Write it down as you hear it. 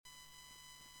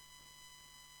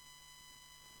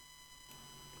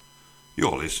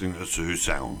You're listening to Two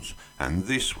Sounds, and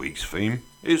this week's theme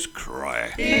is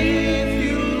Cry. If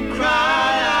you cry,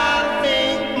 I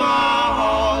think my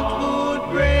heart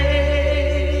would break,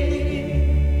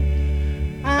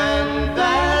 and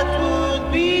that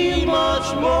would be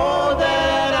much more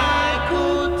than I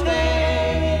could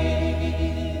take.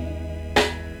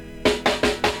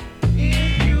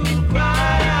 If you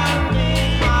cry, I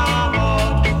think my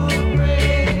heart would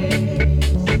break,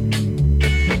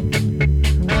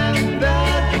 and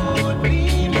that would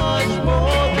be much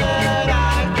more than I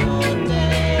could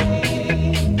take.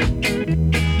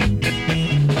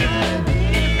 And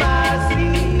if I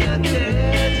see a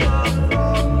teardrop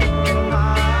from your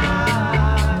eye,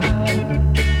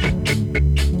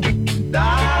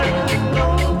 darling,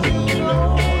 don't you know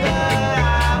that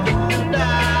I would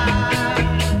die?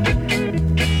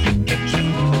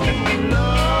 True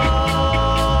love,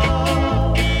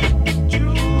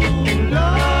 true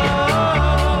love,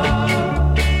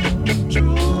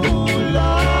 true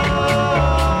love.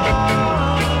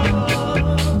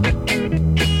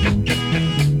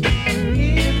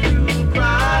 If you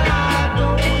cry, I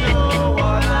don't know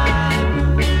what I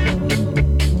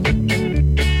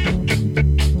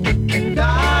do,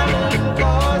 darling,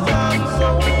 'cause I'm so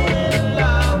in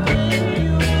love with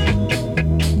you.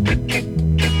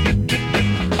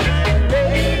 And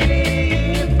baby,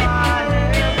 if I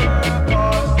ever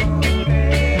cause you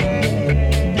pain,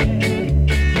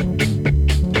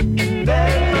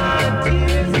 then my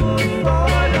tears would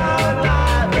fall out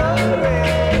like the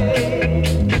rain.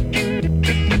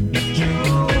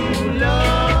 True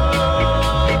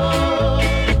love,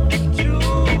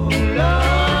 true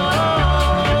love,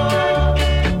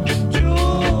 true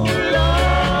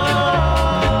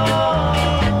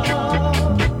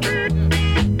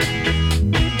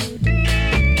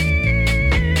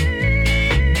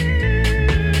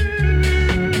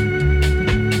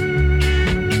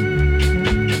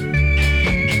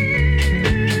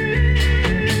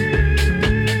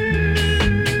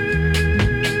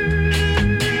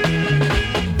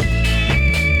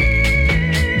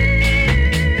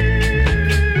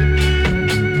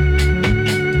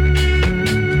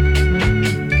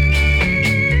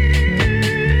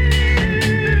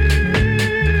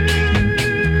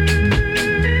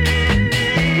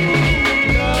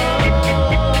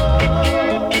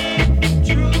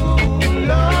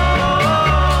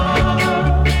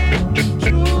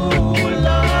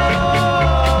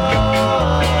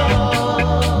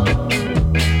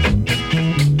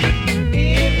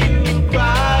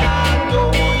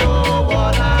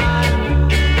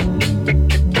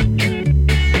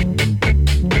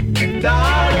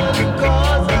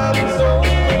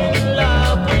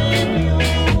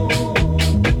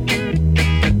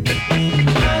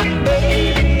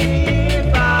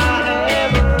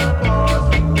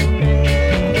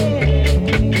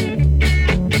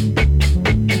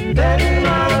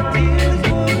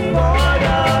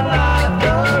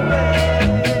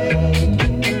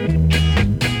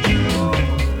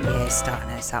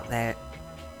Up there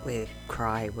with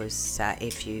Cry was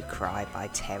If You Cry by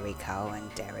Terry Cole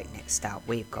and Derek. Next up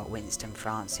we've got Winston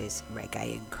Francis,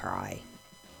 Reggae and Cry.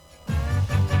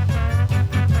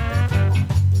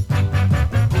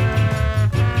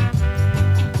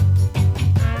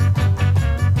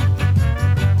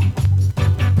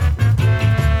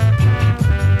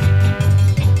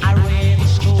 I read a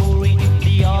story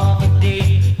the other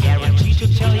day, guaranteed to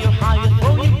tell you how you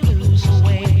throw your blues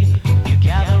away. You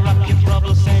gather up your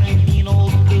troubles and your mean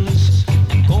old blues,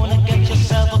 and go and get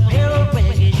yourself a pair of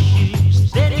reggae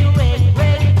shoes. Then you reggae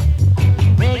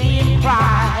and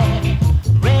cry,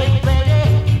 reggae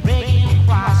and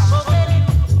cry.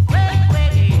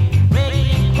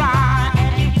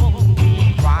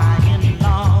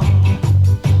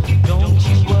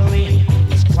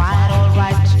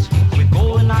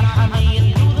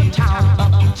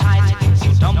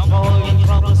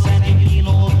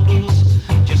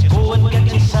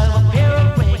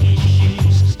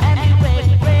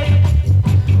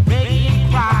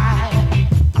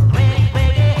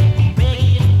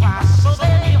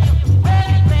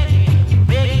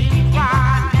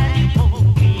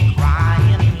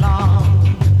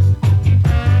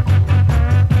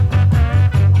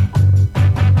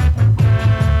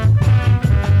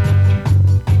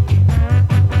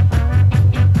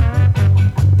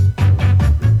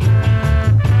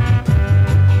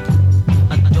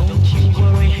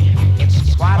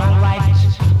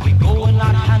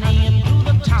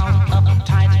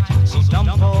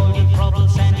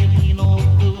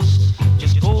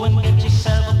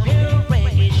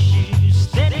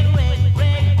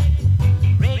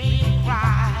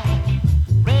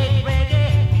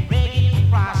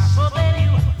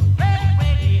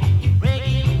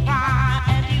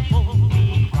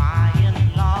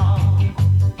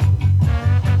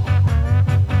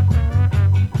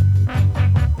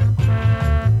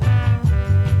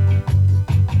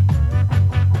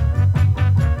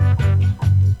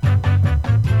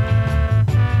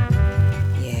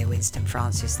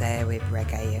 Francis there with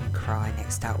Reggae and Cry.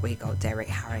 Next up we got Derek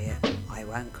Harriott, I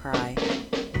Won't Cry.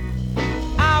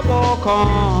 I walk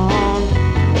on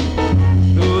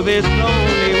through this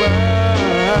lonely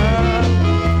world,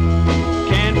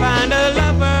 can't find a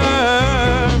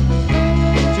lover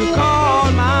to call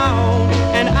my own,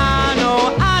 and I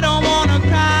know I don't wanna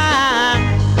cry,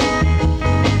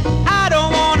 I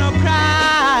don't wanna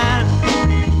cry,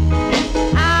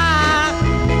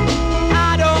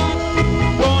 I don't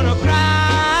wanna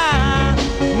cry,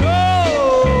 no,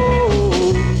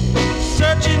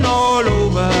 searching all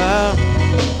over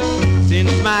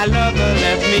since my lover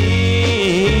left me.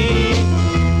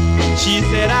 She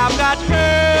said I've got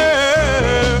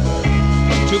her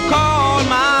to call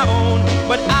my own,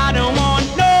 but I don't want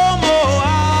no more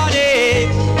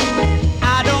heartaches.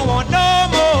 I don't want no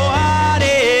more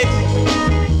heartaches.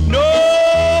 No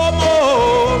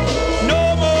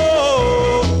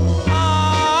more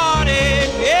heartaches.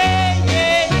 Yeah,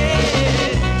 yeah, yeah.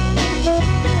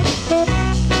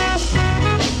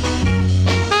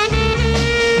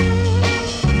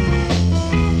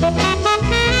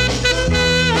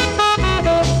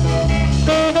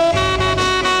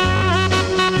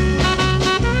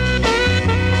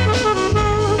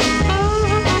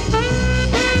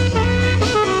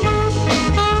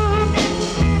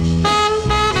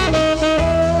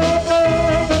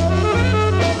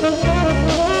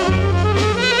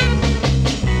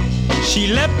 She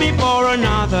left me for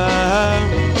another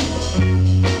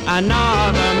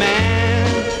man.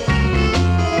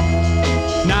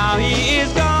 Now he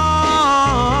is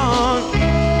gone.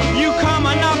 You come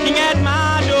a knocking at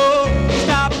my door.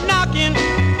 Stop knocking,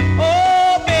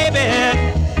 oh baby.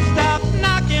 Stop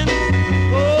knocking,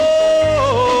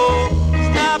 oh,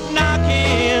 stop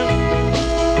knocking,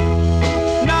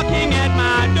 knocking at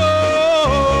my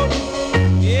door.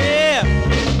 Yeah,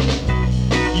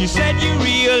 you said you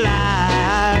realized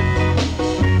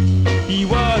he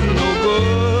was no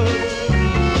good,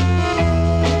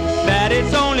 that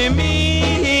it's only me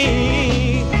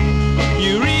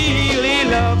you really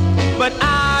love, but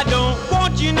I don't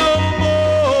want you no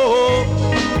more,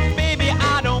 baby,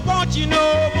 I don't want you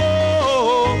no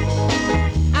more,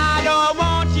 I don't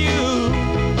want you,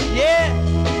 yeah,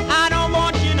 I don't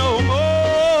want you no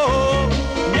more,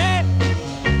 yeah,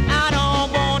 I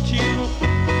don't want you,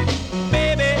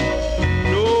 baby,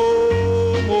 no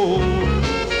more.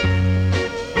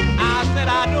 I said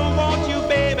I don't want you,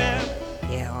 baby.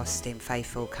 Yeah, Austin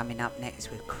Faithful coming up next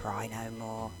with Cry No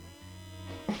More.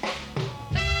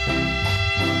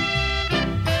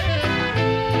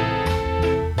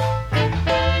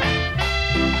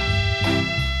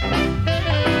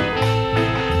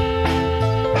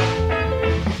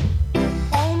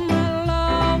 Oh my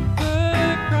love,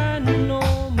 cry no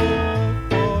more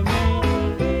for me.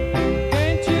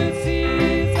 Can't you see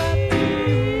that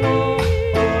you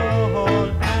are all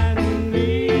I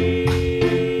need?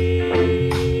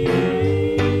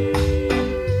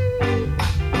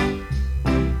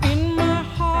 In my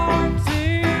heart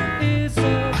there is a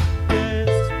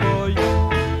place for you,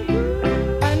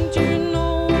 and you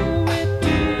know it,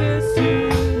 yes, you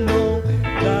know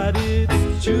that it's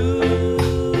true.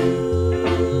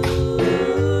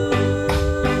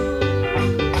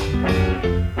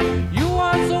 You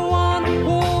are the one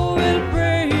who will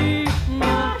break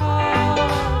my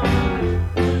heart.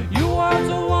 You are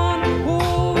the one who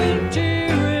will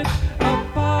tear it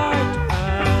apart. I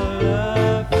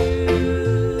love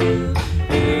you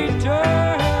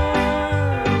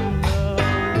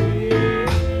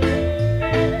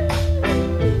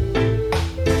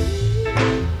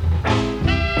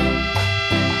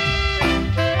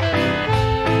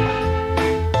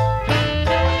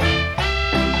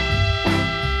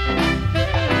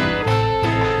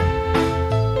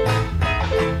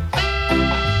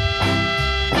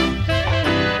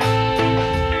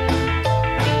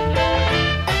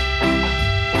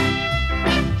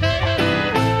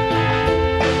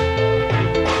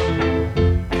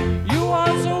You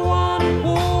are the one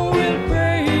who will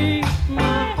break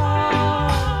my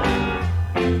heart.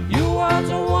 You are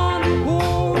the one who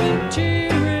will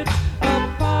tear it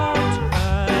apart. I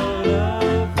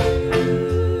love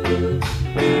you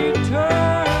eternally.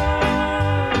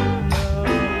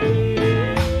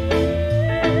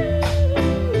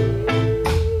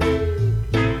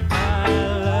 I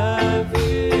love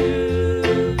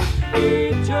you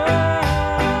eternally.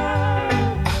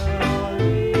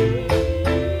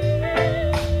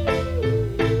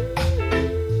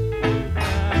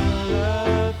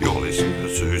 You're listening to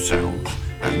Zoo Sounds,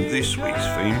 and this week's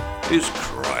theme is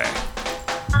Cry.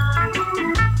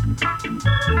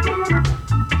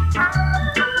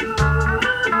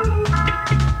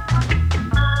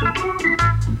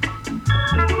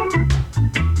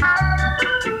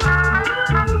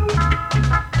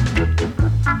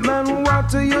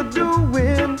 what are you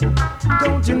doing?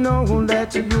 Don't you know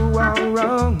that you are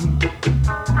wrong?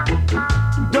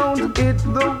 Don't hit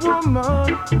the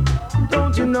woman.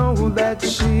 Don't you know that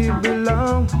she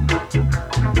belongs?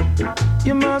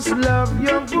 You must love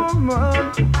your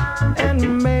woman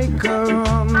and make her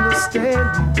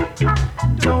understand.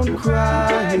 Don't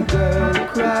cry, girl,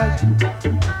 cry.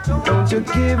 Don't you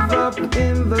give up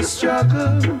in the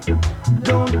struggle.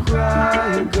 Don't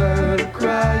cry, girl,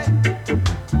 cry.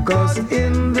 'Cause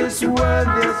in this world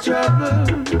there's trouble.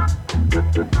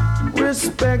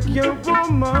 Respect your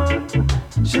woman.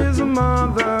 She's the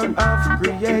mother of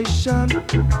creation.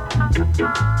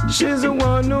 She's the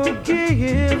one who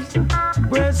gives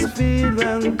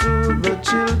breastfeeding to the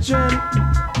children.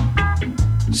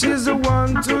 She's the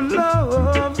one to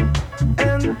love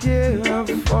and care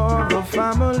for the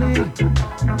family.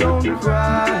 Don't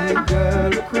cry,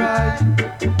 girl, cry.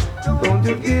 Don't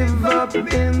you give up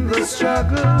in the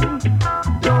struggle.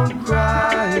 Don't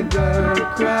cry, girl,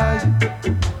 cry.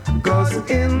 'Cause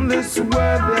in this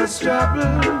world there's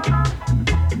trouble.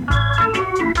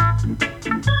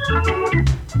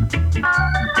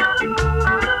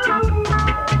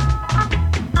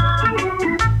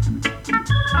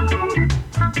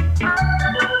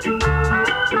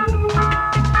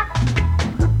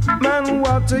 Man,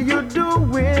 what are you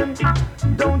doing?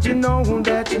 Don't you know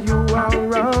that you are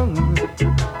wrong?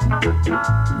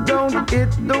 Don't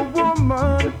hit the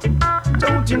woman.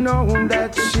 Don't you know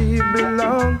that she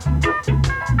belongs?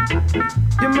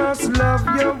 You must love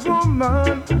your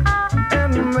woman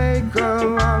and make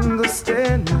her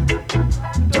understand.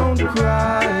 Don't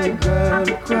cry, girl,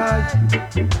 cry.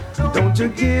 Don't you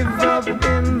give up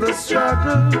in the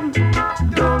struggle.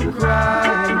 Don't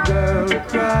cry, girl,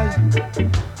 cry.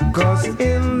 'Cause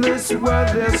in this world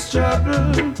there's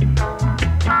trouble.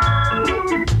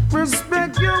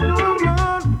 Respect your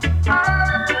woman.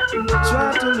 Try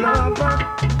to love her.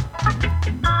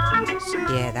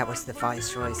 Yeah, that was the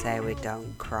Viceroys there with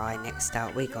Don't Cry. Next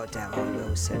up, we got Delroy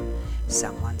Wilson.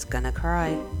 Someone's gonna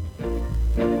cry.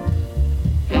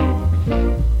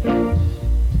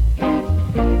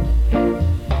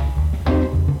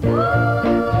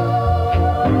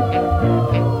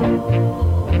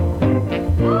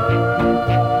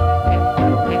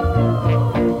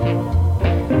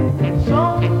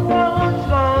 Someone's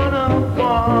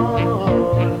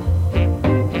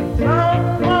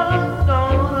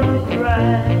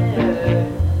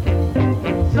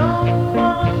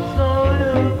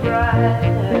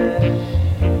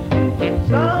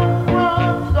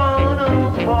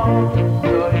gonna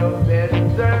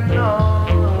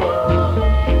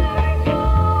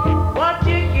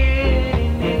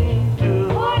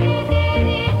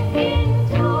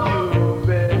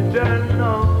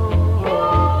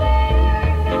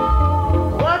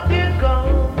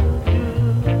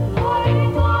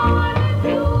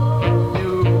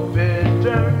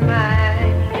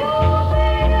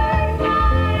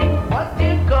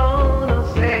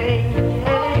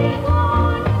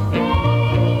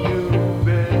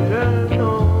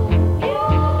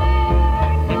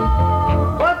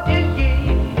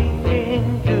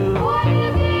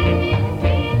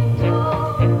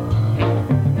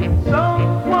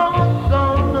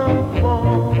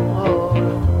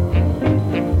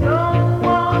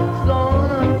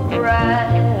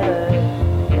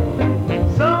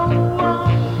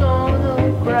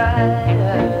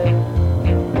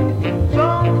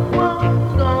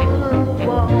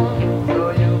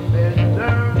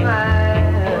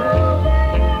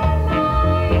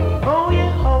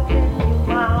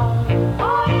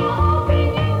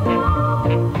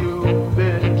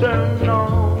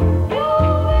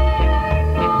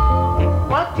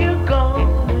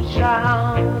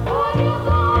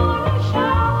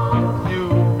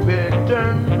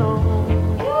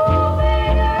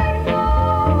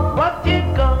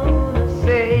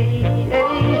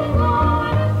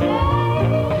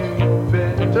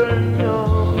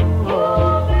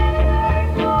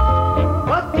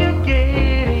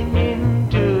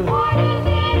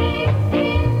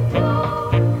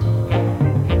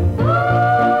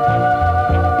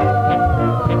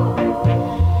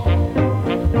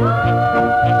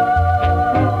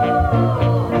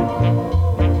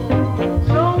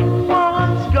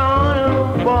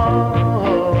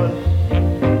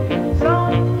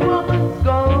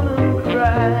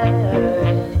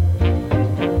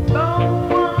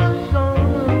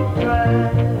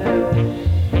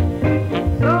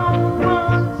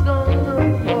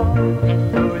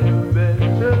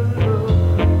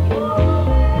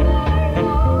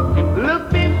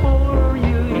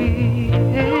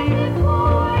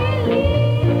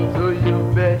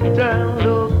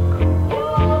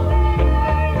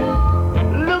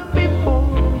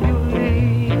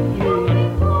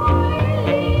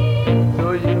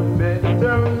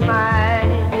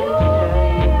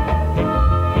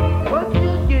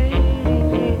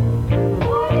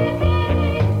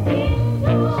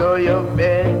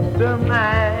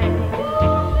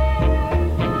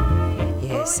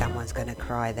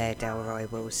Cry there,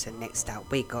 Delroy Wilson. Next up,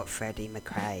 we got Freddie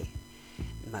McRae,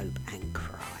 Mope and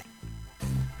Cry.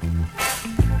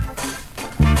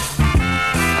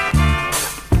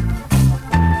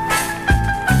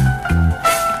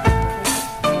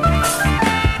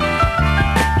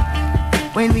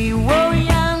 When we were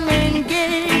young and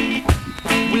gay,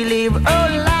 we lived our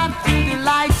life to the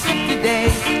lights of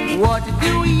today. What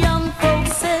do young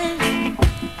folks say?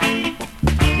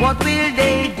 What will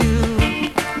they do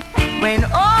when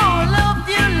all of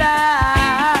their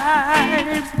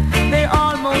lives they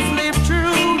almost live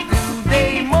true? Do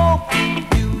they mope?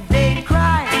 Do they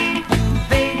cry? Do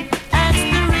they ask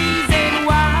the reason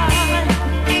why?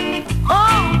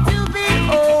 Oh, to be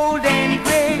old and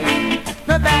gray,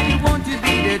 nobody wants to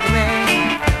be that way.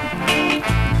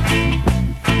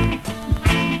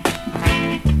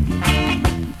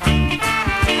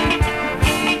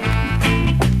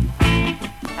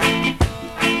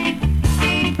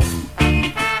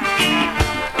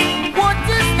 What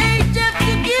does age have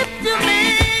to give to me?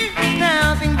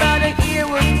 Nothing but a year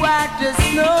was white as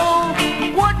snow.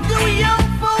 What do young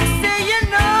folks say, you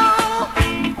know?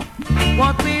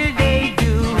 What will they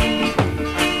do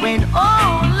when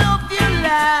all of their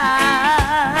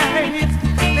lives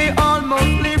they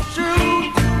almost live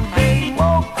true? Do they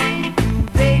mope? Do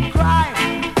they cry?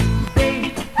 Do they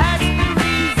ask the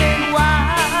reason why?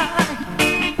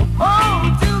 Oh,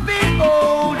 to be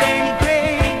old and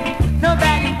gray,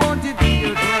 nobody wants to be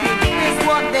your gray. It's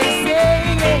what they say.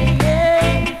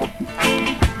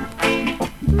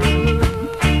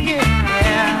 Yeah.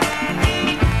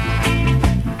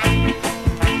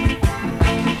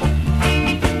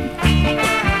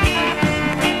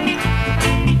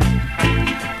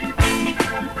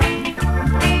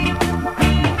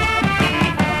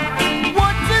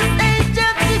 What does age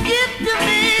have to give to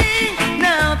me?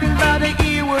 Nothing but a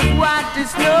year was white as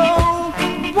snow.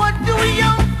 What do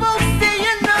young folks say,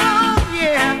 you know?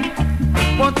 Yeah.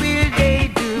 What will they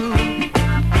do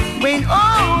when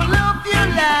all of their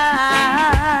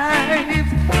lives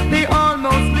they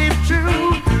almost live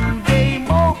true? Do they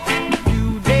mope?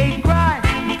 Do they cry?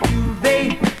 Do they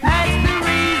ask the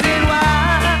reason why?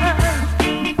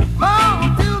 Oh,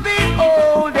 to be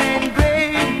old and gray,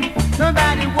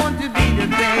 nobody wants to be the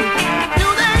gray. Do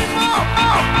they mope?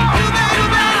 Oh, do they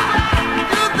cry?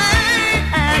 Do they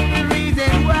ask the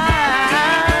reason why?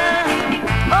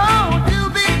 Oh, to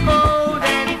be old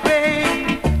and gray,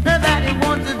 nobody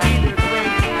wants to be the gray.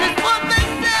 It's what they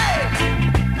say.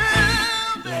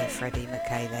 Yeah, Freddie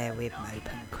McKay there with Mope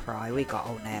and Cry. We got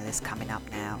Old Nailers coming up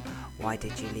now. Why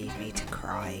did you leave me to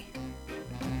cry?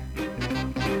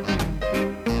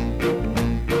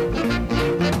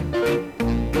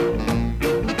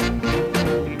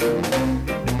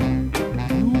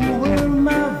 You were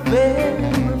my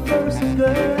very first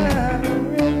girl.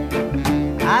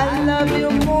 I love you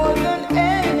more than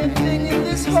anything in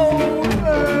this whole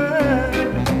world.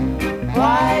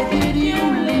 Why did you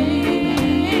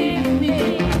leave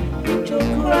me to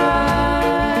cry?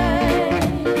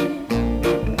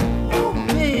 Oh,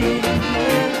 baby.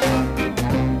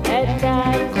 At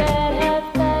times that have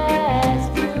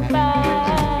passed you by,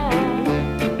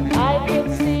 I could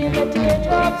see the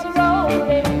teardrops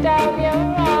rolling down your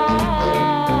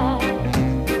eyes.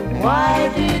 Why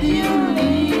did you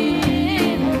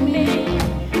leave me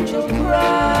to cry?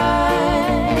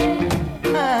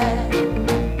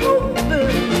 Oh,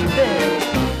 baby,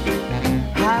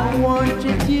 I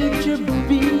wanted you to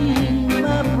be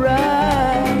my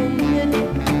bride,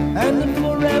 and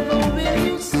forever will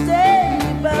you stay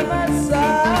by my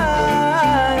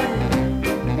side.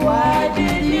 Why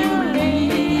did you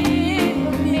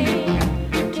leave me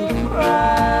to cry?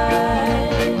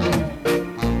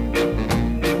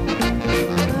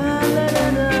 La la la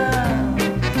la,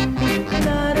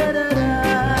 la la la la,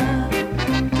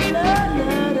 la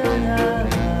la la la, la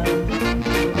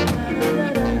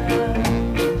la la la,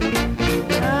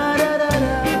 la la la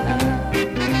la.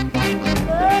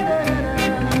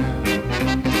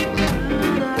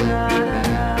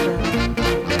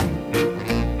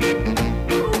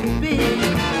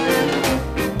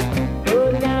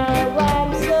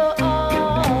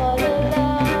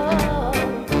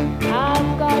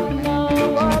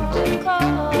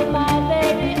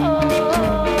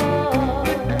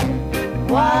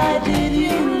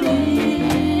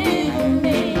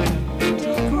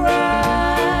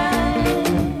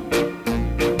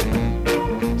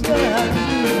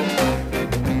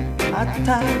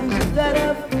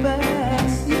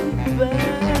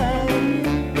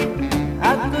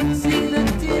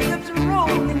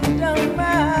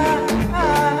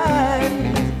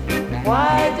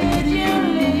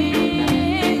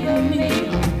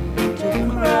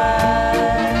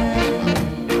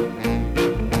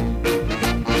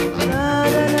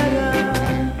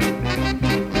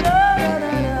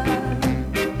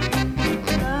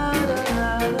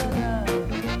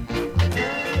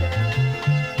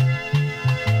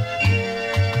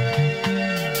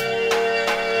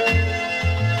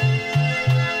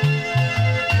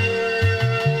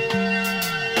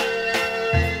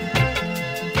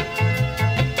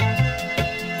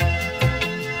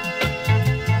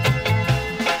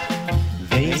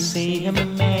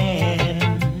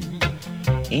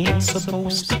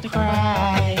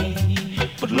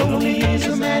 is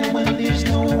a man when there's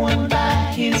no one by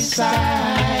his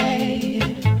side?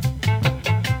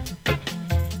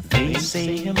 They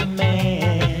say a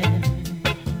man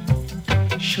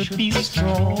should be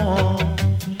strong,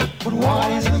 but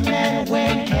what is a man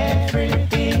when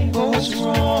everything goes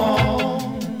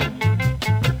wrong?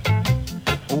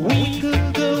 A week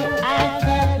ago I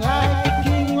felt like the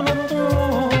king on a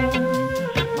throne,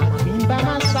 my queen by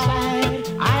my side.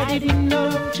 I didn't know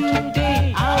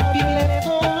today I'll be left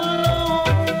all alone.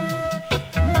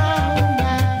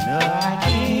 No, I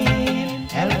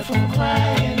can't help from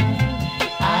crying.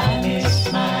 I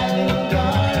miss my little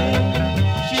darling.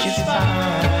 She's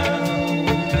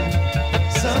found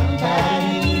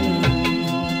somebody new.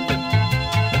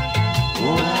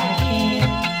 Oh, I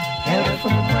can't help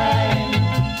from crying.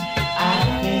 I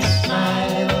miss my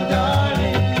little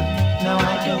darling. No,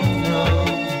 I don't know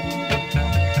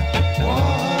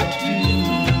what to do.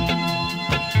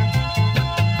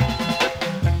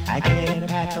 I get a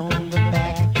pat on the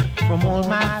back from all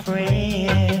my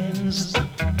friends.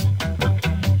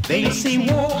 They say,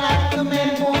 walk like a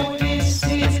man, boy, this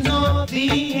is not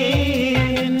the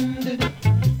end.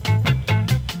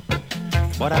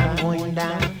 But I'm going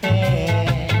down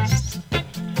fast.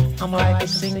 I'm like a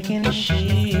sinking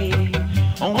ship.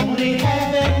 Only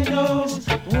heaven knows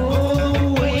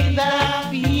the way that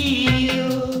I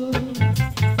feel.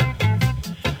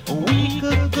 A week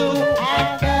ago,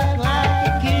 I felt like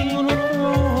a king on a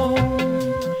throne.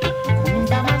 Queen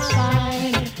by my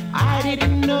side, I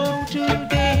didn't know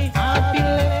today I'd be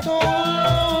left all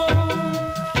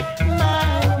alone.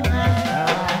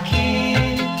 I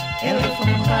can't help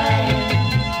from crying.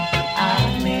 I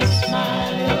miss my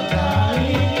little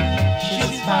darling.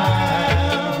 She's found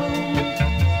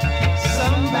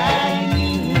somebody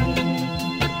new.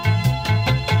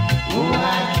 Oh, I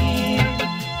can't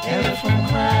help from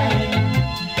crying.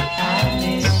 I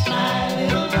miss my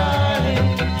little darling.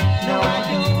 No, I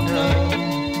don't know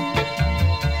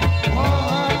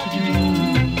what to do.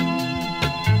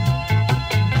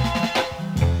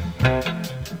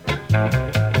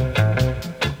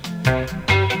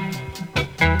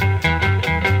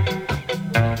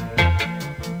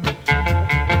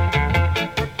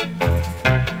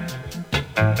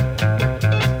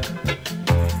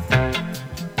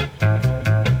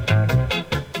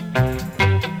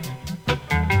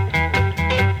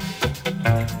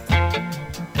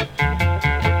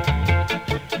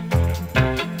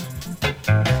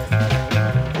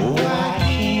 Oh, I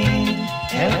can't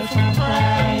help from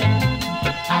crying.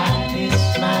 I miss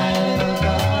my little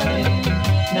darling.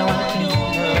 No, I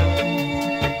don't know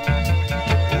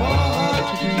what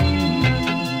to do.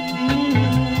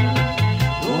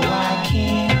 Oh, I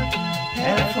can't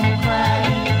help from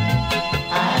crying.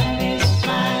 I miss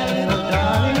my little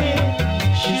darling.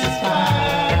 She's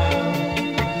found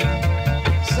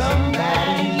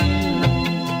somebody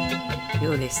new.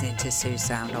 You're listening to Sue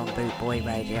Sound on Boot Boy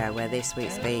Radio, where this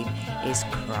week's theme is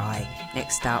Cry.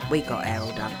 Next up, we got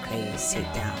Errol Dunkley, Sit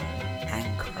Down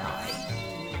and Cry.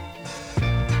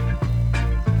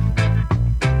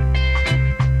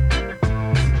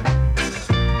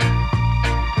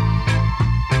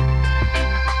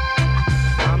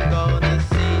 I'm gonna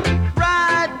sit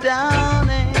right down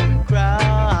and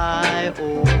cry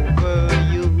over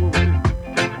you.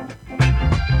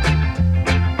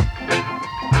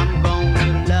 I'm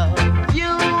gonna love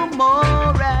you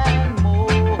more and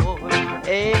more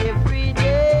every day.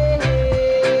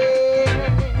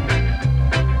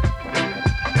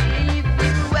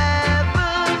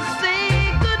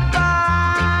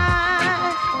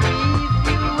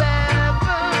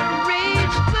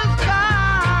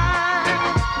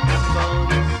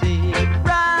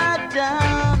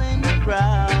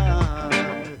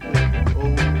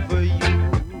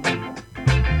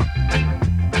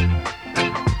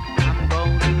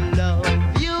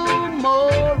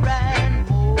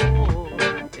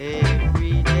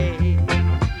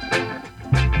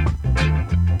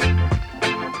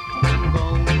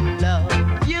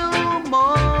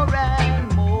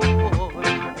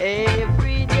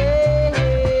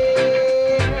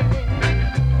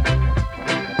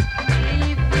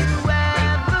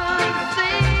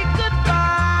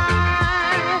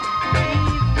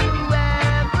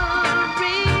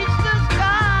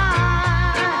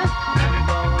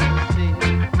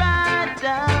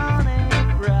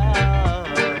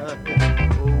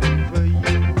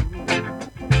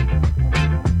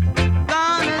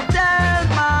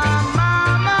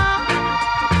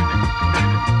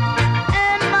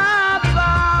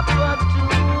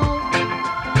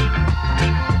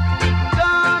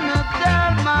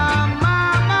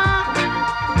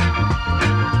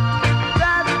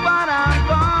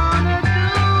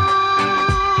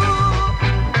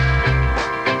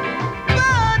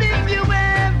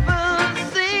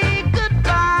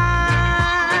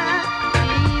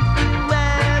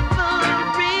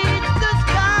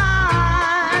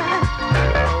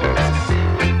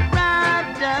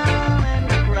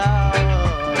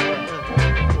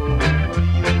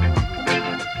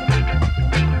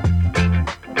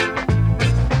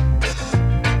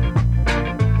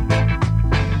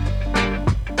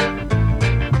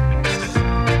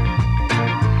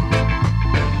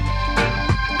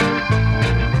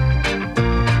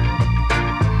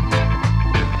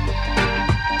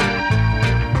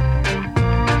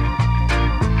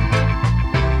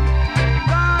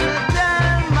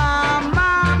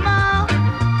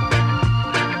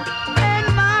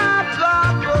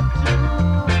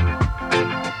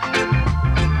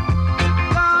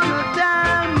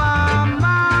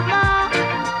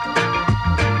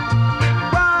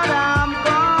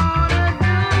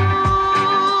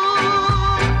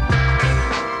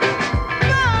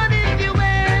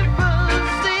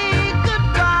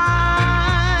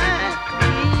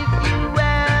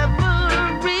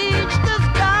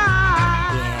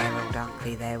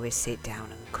 Sit Down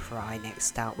and Cry.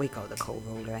 Next up, we got the cool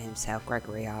ruler himself,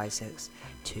 Gregory Isaacs,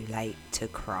 Too Late to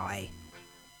Cry.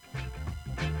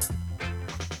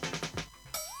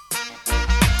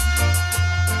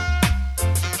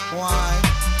 Why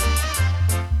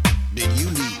did you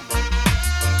leave?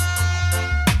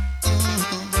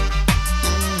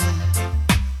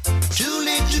 Too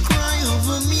late to cry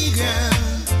over me, girl.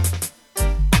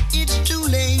 It's too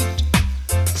late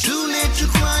to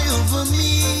cry over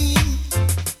me.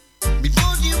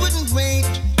 Because you wouldn't wait.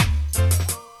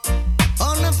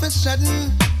 All of a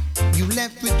sudden, you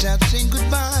left without saying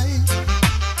goodbye.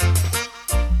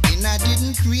 And I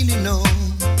didn't really know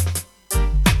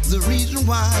the reason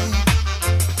why.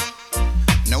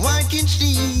 Now I can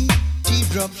see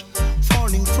teardrops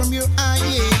falling from your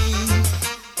eyes.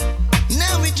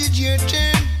 Now it is your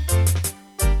turn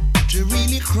to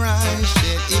really cry.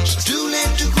 Said it's too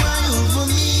late to cry over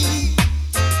me.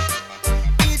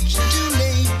 It's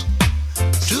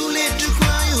too late to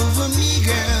cry over me,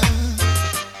 girl.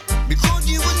 Because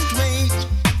you wouldn't wait.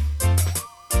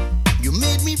 You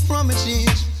made me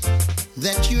promises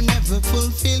that you never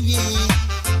fulfill, yeah.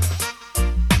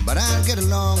 But I'll get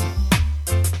along,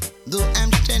 though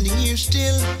I'm standing here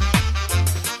still.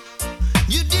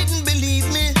 You didn't believe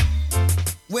me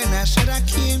when I said I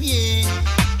care, yeah.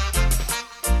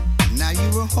 Now you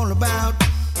were all about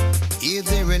here,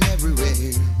 there, and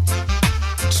everywhere.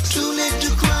 It's too late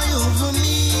to cry over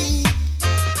me.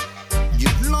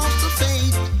 You've lost the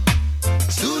faith.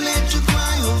 Too late to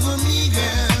cry over me,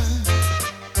 girl.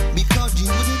 Because you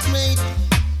wouldn't wait.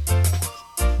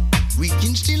 We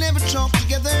can still ever talk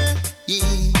together,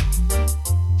 yeah.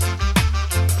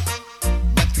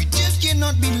 But we just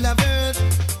cannot be lovers,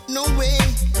 no way.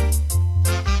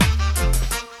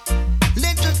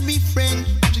 Let us be friends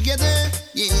together,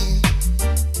 yeah.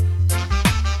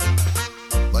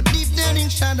 But deep down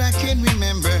inside I can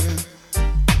remember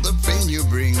the pain you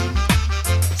bring.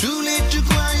 Too late to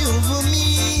cry over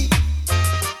me.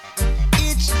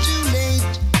 It's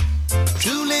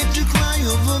too late to cry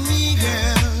over me,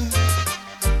 girl.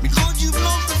 Because you've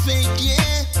lost the faith,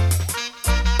 yeah.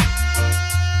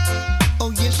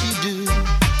 Oh yes you do.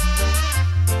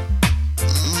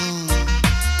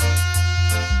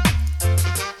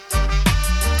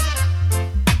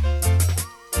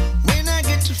 When I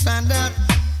get to find out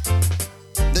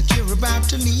that you're about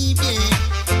to leave, yeah.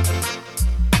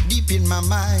 Deep in my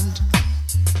mind,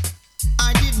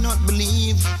 I did not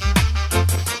believe.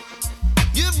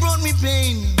 You brought me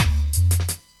pain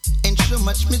and so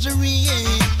much misery,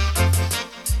 yeah.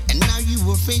 And now you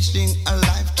were facing a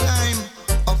lifetime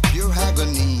of pure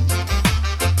agony.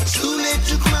 Too late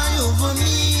to cry over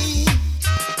me.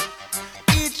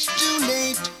 It's too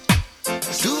late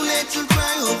to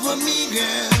cry over me,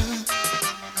 girl.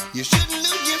 You shouldn't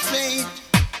lose your faith.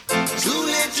 Too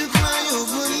late to cry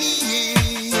over me,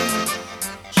 yeah.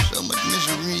 So much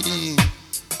misery.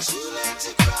 Too late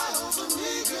to cry over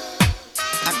me, girl.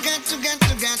 I got to.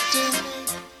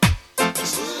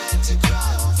 Too late to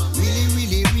cry over me.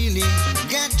 Really,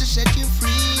 got to set you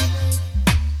free.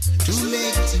 Too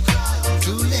late to cry,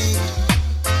 too late.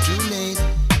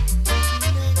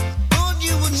 Thought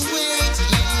you wouldn't wait,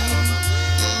 yeah.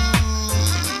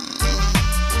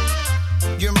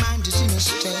 Your mind is in a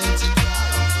state.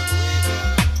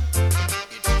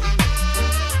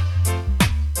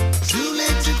 Too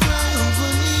late to cry over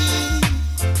me.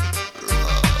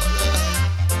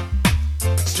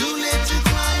 Too late to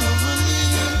cry over me.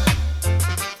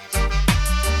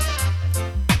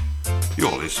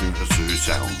 You're listening to Zoo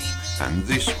Sounds, and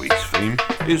this week's theme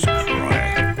is Cry.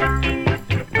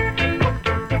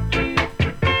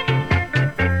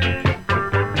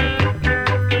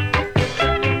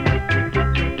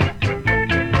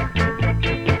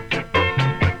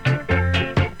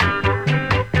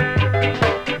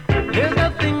 There's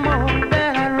nothing more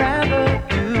that I'd rather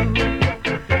do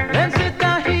than sit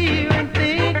down here and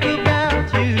think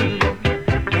about you.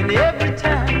 And every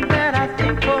time that I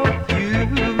think of you,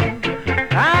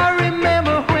 I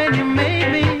remember when you made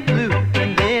me blue.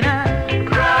 And then I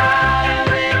cry a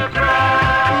little cry,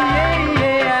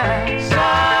 yeah,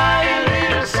 sigh a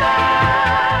little sigh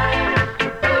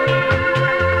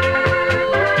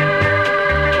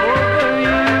over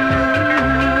you.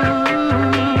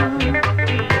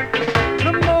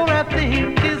 The more I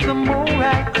think is the more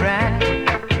I cry.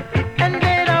 And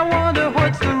then I wonder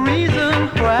what's the reason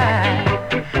why.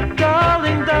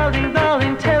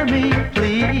 Darling, tell me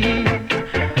please.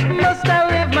 Must I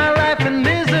live my life in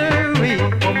misery,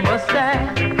 or must I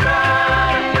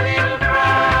cry a little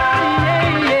cry?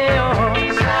 Yeah, oh,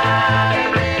 sigh a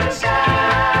little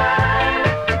sigh.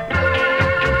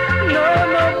 No,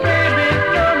 baby,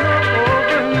 no,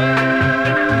 over you.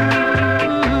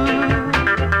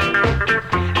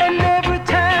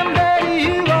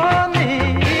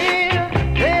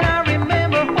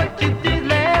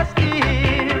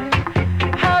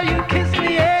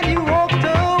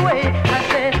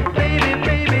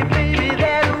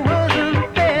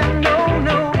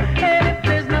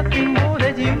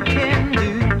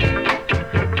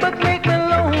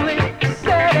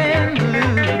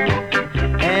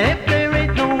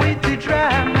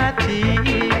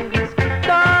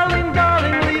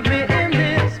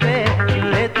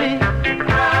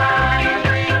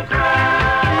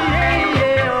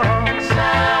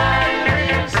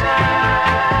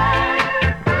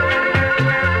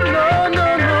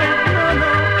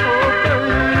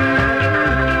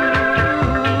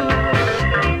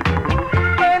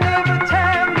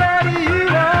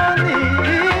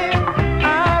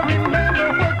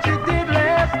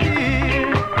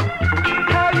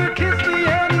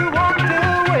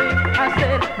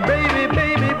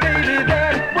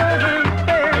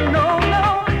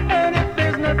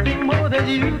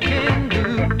 you can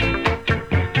do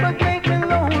but make me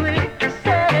lonely,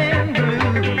 sad and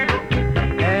blue.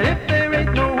 And if there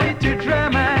ain't no way to dry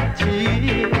my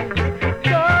tears,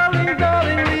 darling,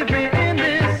 darling, leave me in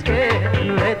this bed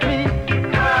and let me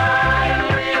cry a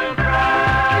little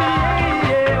cry. Yeah,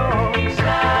 yeah, oh,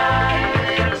 sigh a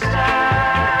little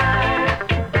sigh.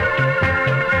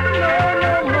 No,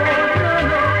 no more, no,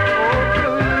 no, oh,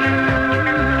 blue.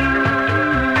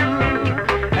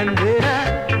 And then I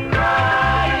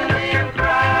cry a little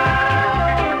cry,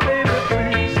 oh, baby,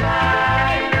 please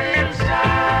sigh a little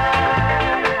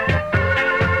sigh.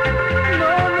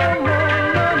 No, no more,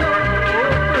 no, no, oh,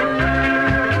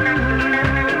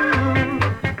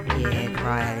 blue. Yeah,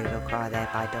 Cry a Little Cry there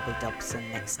by Dobby Dobson.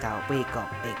 Next up, we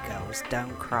got Big Girls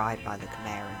Don't Cry by the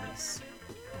Camerons.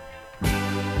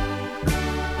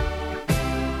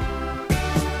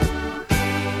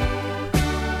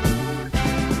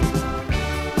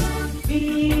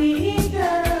 Big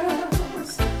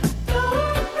girls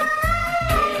don't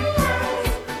cry.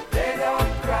 They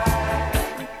don't cry.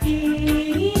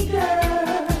 Big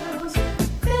girls,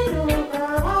 they don't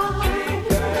cry.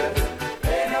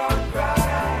 They don't cry.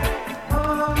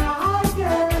 My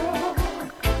girl,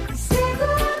 say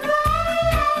goodbye.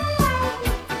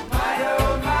 My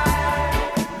oh my.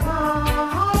 My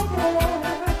girl,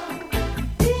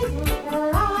 didn't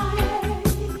cry.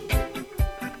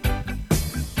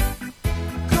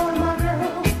 Told my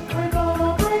girl we're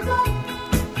gonna break up.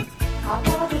 I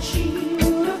thought that she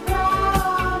would have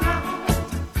cried out.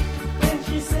 Then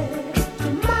she said, to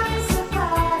my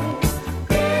surprise,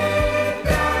 big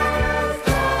girls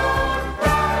don't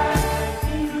cry.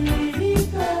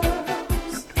 Big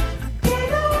girls, they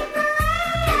don't cry.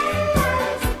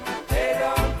 They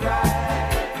don't cry.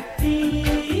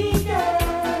 Big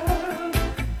girls,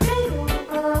 they don't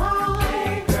cry.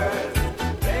 Big girls,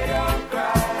 they don't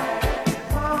cry.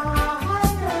 My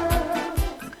girl,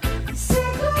 say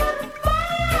goodbye.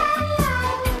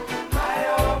 My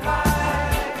oh my.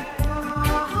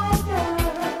 My girl,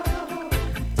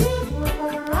 didn't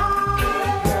cry.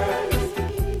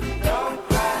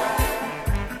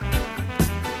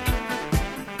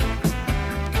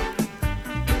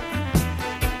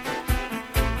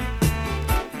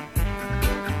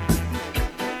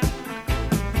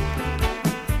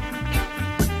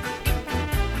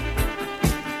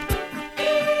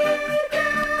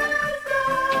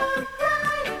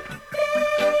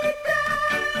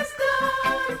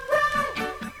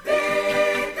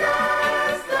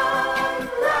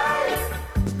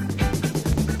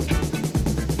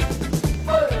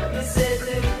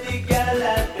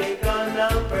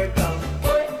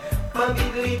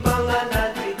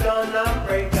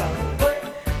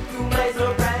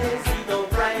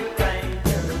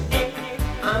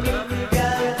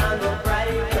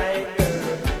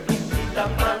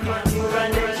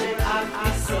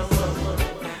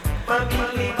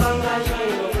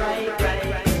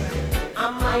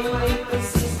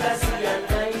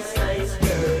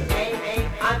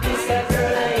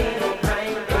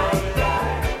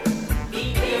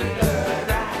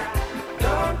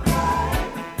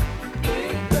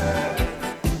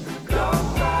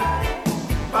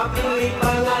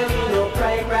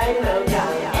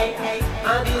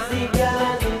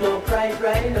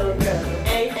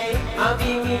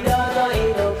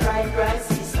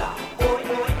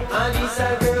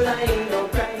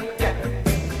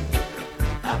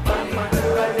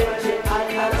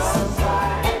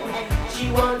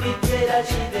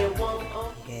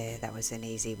 Yeah, that was an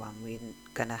easy one. We're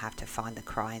gonna have to find the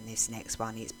cry in this next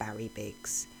one. It's Barry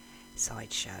Biggs,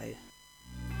 Sideshow.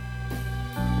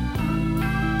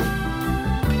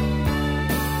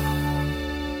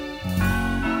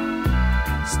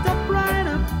 Step right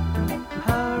up,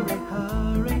 hurry,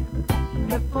 hurry,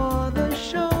 before the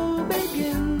show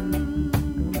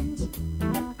begins,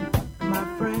 my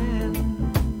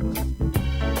friends.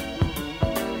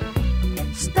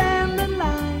 Stand in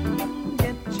line,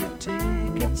 get your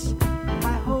tickets,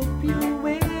 I hope you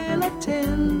will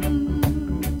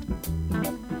attend.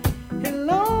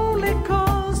 It'll only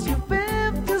cost you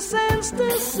 50 cents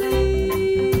to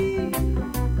see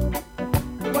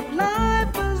what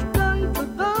life has done for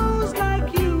those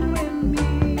like you and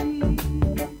me.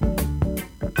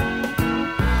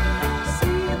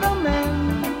 See the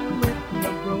man with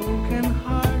the broken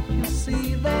heart, you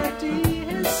see that he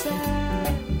is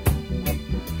sad.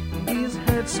 He's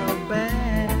hurt so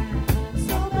bad,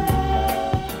 so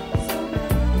bad, so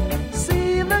bad.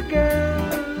 See the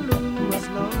girl who has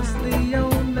lost the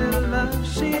only love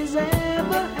she's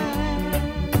ever had.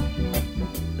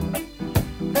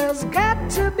 There's got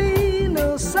to be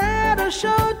no sadder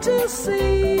show to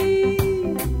see,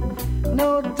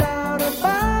 no doubt about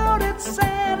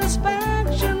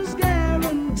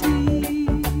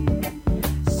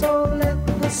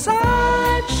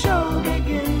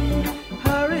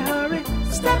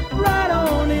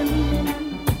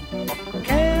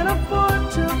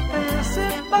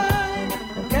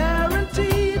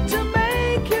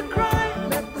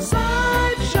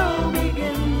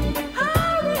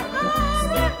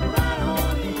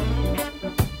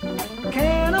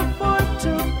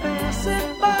to pass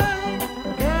it by,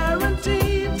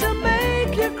 guaranteed to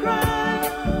make you cry.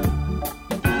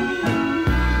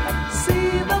 See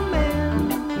the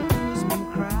man who's been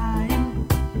crying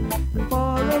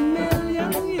for a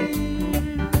million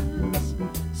years,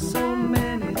 so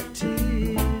many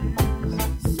tears.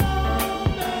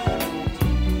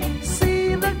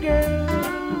 See the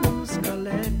girls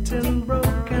collecting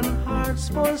broken hearts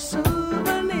for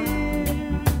souvenirs.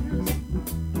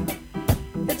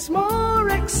 It's more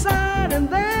exciting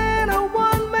than a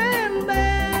one-man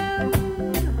band,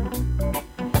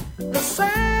 the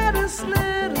saddest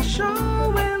little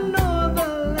show in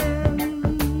Northern.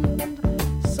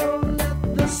 So let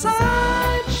the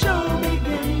sideshow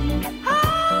begin.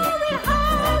 Hurry,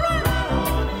 hurry,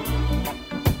 hurry.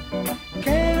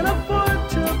 Can't afford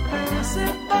to pass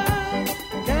it by,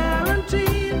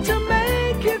 guaranteed to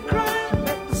make you cry.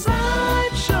 Let the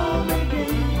sideshow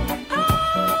begin.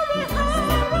 Hurry,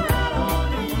 hurry,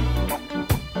 hurry.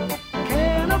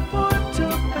 Can't afford to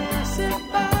pass it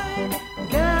by,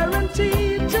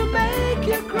 guaranteed to make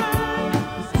you cry.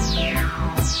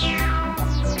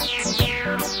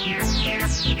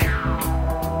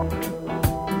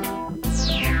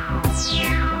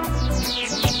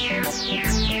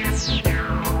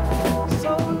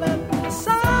 So let the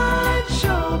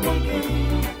sideshow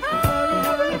begin. Hurry,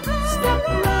 hurry, step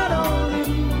right on in.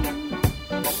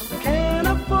 Can't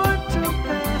afford to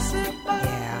pass it by.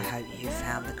 Yeah, I hope you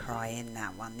found the cry in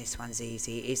that one. This one's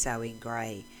easy. It's Owen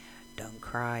Gray. Don't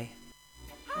cry.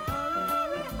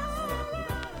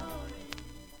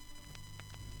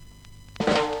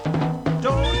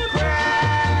 Don't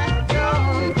cry,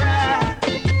 don't cry,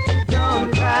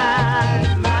 don't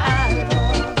cry, my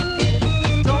love.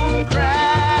 Don't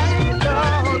cry,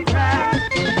 don't cry,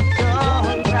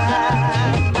 don't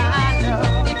cry, my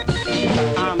love.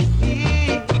 I'm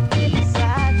here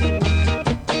beside you.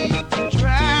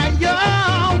 Dry your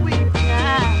weak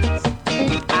eyes.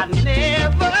 I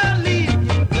never leave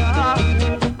you,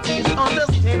 darling. Please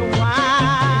understand why.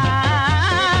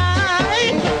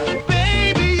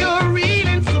 Baby, you're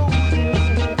reading so good.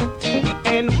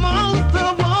 And most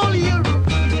of all, you're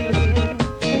reading.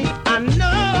 I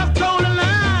know I've told a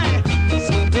lie.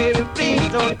 So baby, please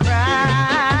don't cry.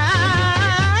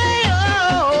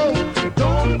 Oh,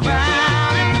 don't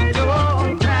cry,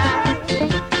 don't cry,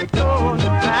 don't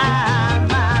cry,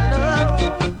 my love.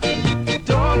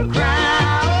 Don't cry,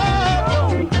 oh,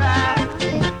 don't cry,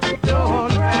 don't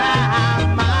cry,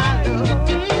 my love.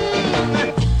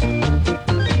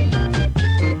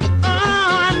 Oh,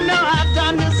 I know I've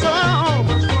done you so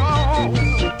much wrong.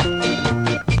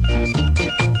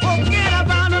 Forget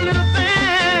about the little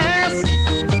things,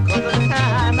 'cause the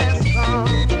time has come.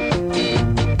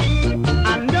 I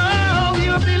know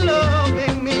you'll be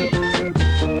loving me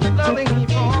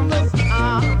from the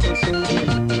start.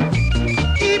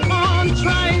 Keep on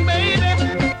trying, baby,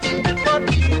 but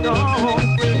you don't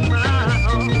break my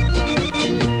heart.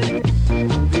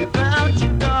 Without you,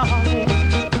 darling,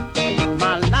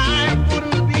 my life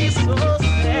wouldn't be so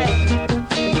sad.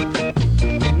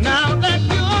 Now that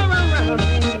you're around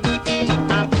me,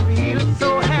 I feel so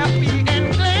happy and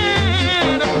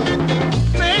glad.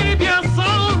 Babe, you're so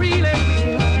really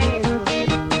real.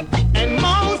 And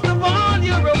most of all,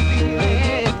 you're a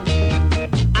feeling.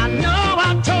 I know I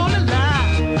told a lie,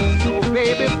 so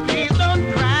baby, please don't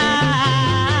cry.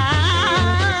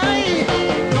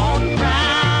 Don't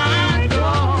cry,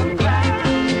 don't cry,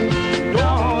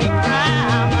 don't cry,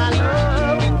 my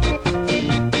love.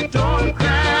 Don't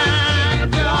cry,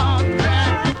 don't cry,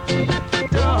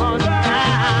 don't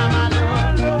cry, my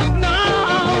love. No,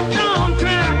 don't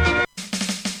cry.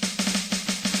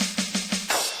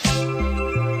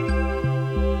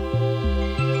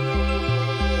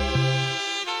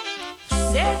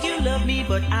 Said you love me,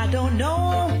 but I don't know.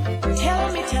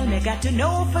 Tell me, got to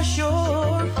know for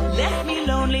sure. Left me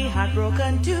lonely,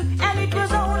 heartbroken too. And it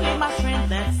was only my strength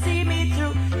that see me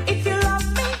through. If you love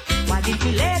me, why didn't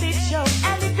you let it show?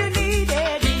 And if you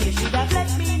needed me, you should have let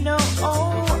me know.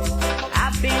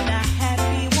 I've been a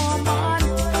happy woman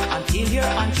until your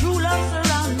untrue love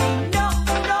surround me. No,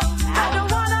 no, I don't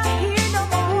wanna hear no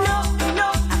more. No, no,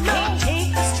 I can't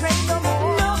take the strain no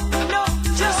more. No, no,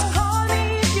 just call me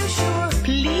if you're sure.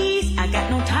 Please, I got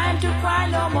no time to cry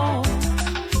no more.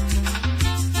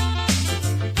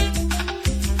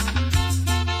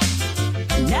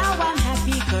 Now I'm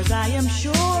happy 'cause I am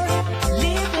sure.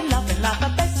 Living, loving, love the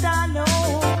best I know.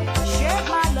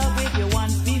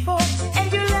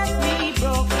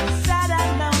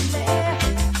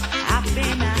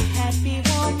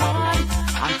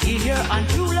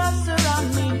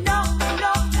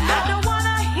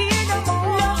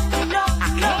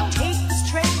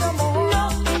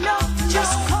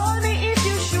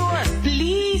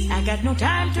 got no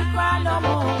time to cry no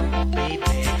more. Baby,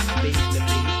 baby, baby,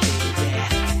 yeah.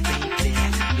 Baby, baby,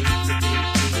 baby,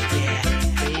 yeah.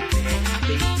 Baby,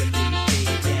 baby,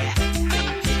 baby, yeah.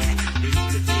 Baby,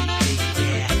 baby, baby,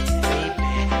 yeah.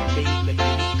 Baby, baby,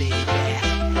 baby, yeah.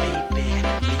 Baby,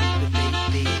 baby,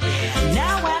 baby, yeah.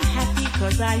 Now I'm happy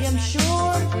 'cause I am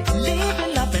sure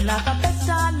living, loving life the best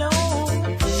I know.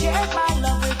 Shared my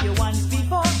love with you once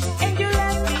before, and you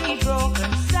left me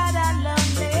broken, sad and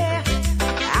lonely.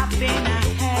 I've been a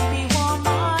happy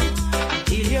woman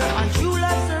until your untrue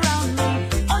love surround me.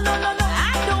 Oh no, no, no,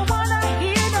 I don't wanna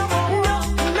hear no more. No,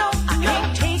 no, I can't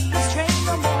take the strain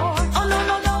no more. Oh no,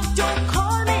 no, no, don't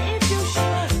call me if you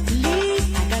sure. Please,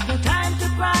 I got no time to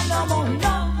cry no more.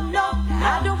 No, no,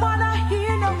 I don't wanna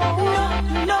hear no more. No,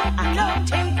 no, I can't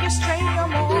take your strain no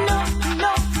more. No,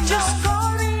 no, just call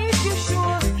me if you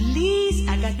sure. Please,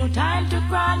 I got no time to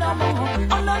cry no more.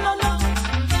 Oh no, no, no.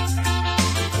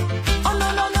 Oh no,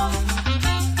 no, no.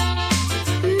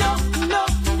 No, no,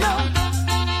 no.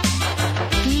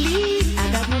 Please, I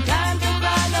got no time to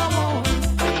cry no more.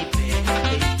 Baby,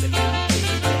 baby, baby,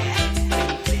 yeah.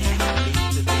 Baby,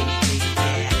 baby, baby,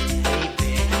 yeah. Baby,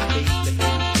 baby, baby,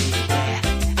 yeah.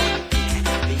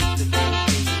 Baby,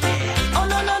 baby, yeah. Oh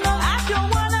no, no, no, I don't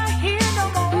wanna hear no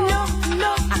more. No,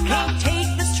 no, I can't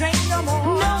take the strain no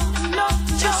more. No, no,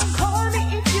 just call me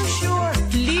if you sure.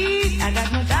 Please, I got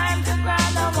no time to cry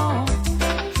no more.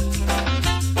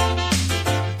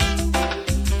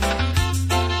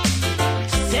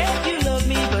 Said you love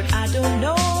me, but I don't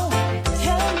know.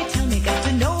 Tell me, got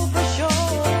to know for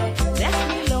sure. Left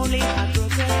me lonely,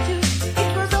 heartbroken too.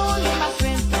 It was only my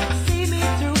strength that see me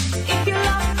through. If you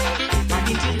love me, why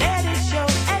didn't you let it show?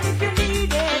 And if you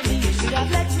needed me, you should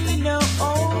have let me know.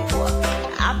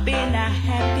 I've been a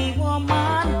happy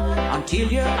woman until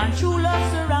your untrue love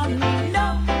surround me. No,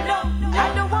 no, I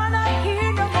don't wanna hear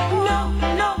no more. No,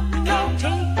 no, I can't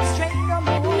take the strain no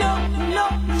more. No, no,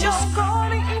 just call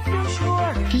me if you're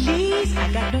sure. Please,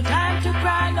 I got no time to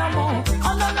cry no more.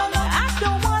 Oh no, no, no, I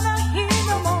don't wanna hear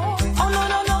no more. Oh no,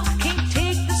 no, no, I can't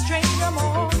take the strain no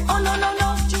more. Oh no, no, no,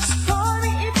 just call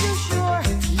me if you're sure.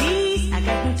 Please, I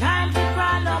got no time to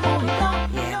cry no more. No,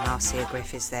 Yeah, Marcia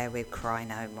Griffiths there with Cry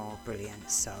No More. Brilliant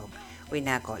song. We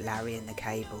now got Larry and the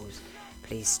Cables.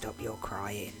 Please stop your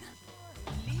crying.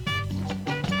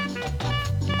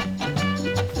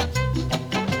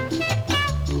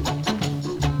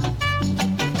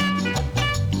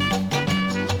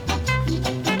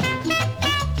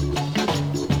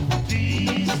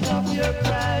 Please stop your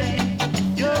crying,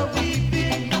 you're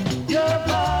weeping, you're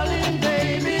bawling,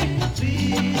 baby.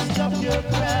 Please stop your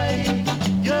crying,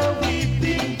 you're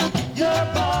weeping, you're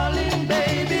bawling,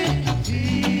 baby.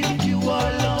 If you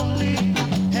are lonely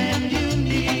and you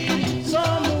need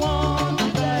someone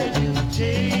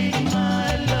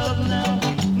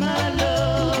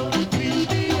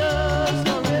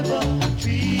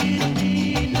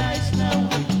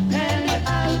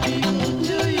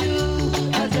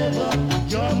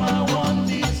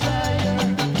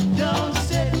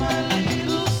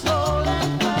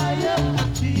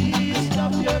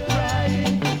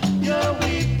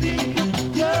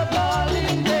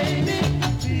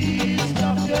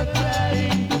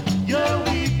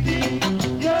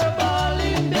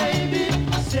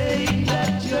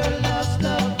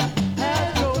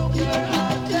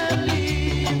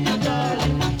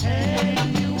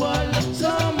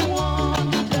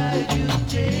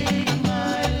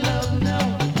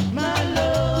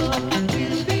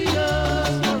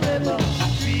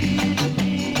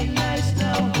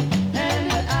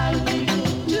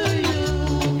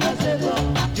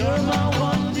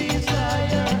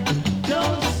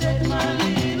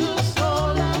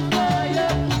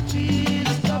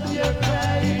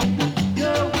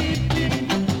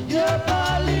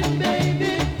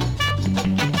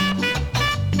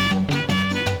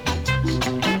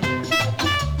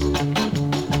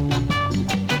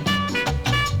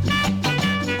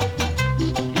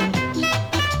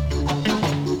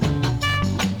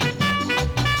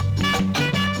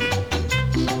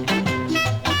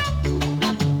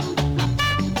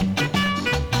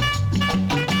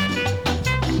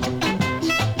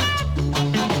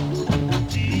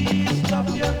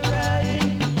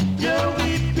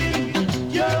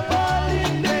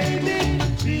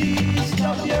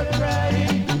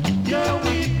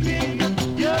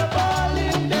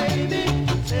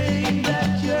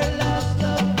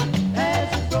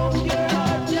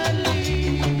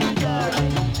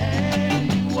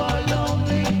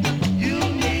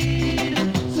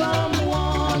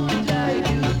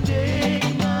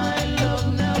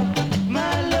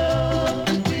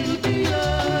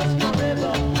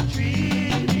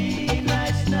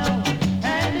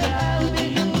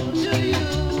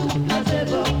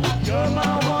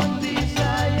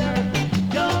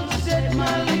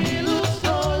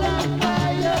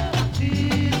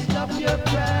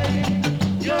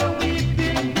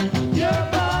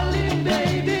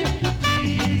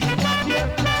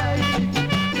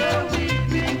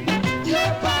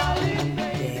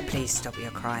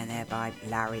Crying there by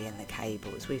Larry and the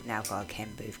Cables. We've now got a Ken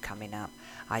Booth coming up.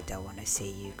 I don't want to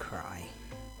see you cry.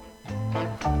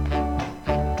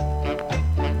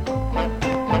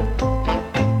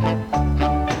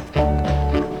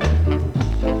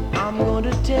 I'm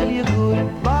gonna tell you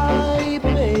goodbye,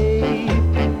 babe,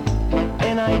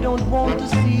 and I don't want to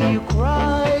see you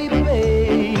cry,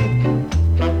 babe.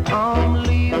 I'm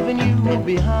leaving you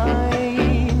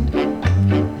behind,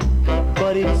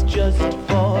 but it's just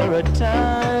for a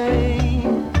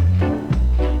time.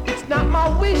 It's not my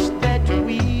wish that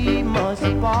we must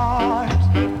part.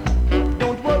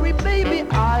 Don't worry, baby,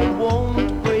 I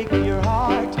won't break your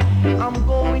heart. I'm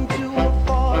going to a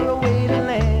faraway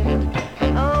land.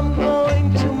 I'm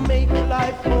going to make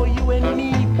life for you and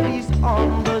me. Please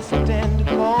understand,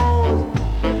 cause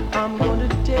I'm gonna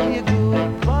tell you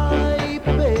goodbye,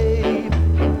 babe,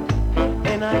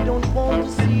 and I don't want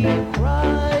to see you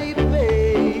cry,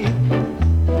 babe.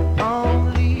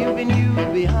 I'm leaving you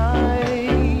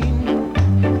behind,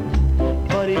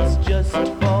 but it's just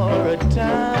for a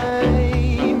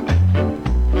time.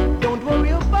 Don't worry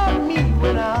about me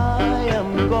when I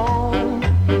am gone.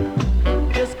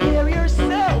 Just carry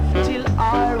yourself till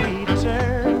I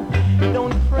return.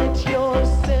 Don't fret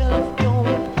yourself,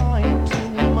 don't pine too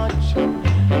much.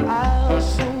 I'll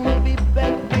soon be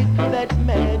back with that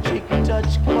magic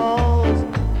touch, cause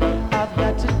I've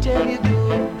got to tell you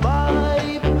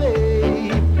goodbye,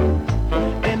 babe,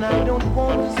 and I don't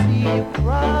want to see you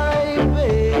cry,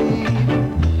 babe.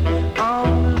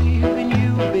 I'm leaving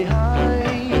you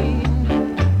behind,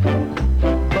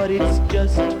 but it's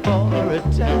just for a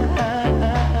time.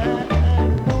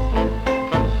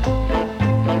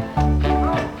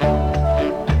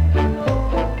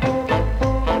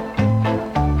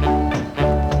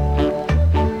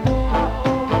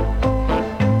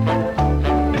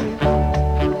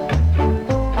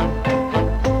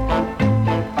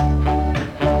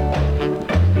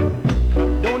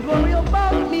 Don't worry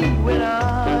about me when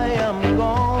I am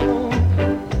gone.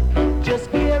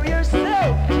 Just carry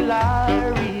yourself till I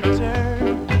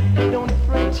return. Don't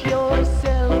fret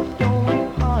yourself,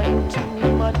 don't pine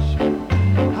too much.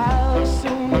 I'll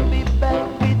soon be back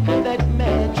with that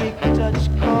magic touch,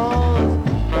 cause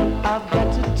I've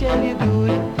got to tell you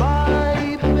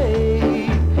goodbye,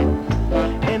 babe,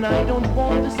 and I don't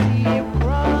want to see you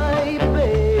cry,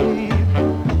 babe.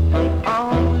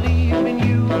 I'm leaving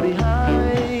you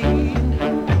behind,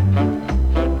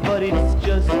 but it's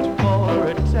just for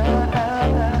a time.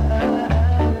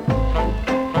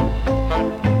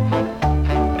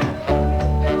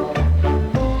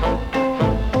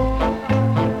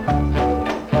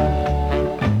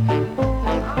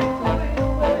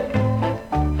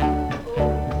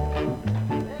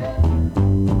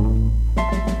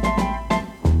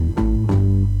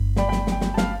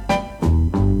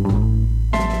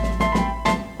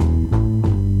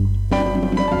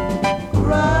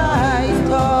 Right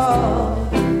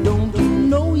off, don't you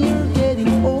know you're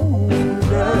getting older?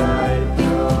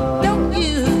 Don't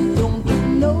you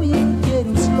know you're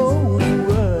getting slower?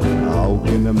 How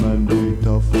can a man be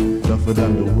tough, tougher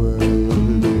than the world,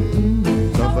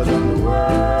 tougher than the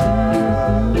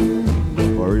world?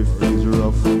 For if things are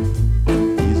rough,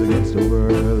 he's against the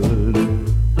world,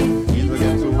 he's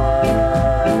against the world.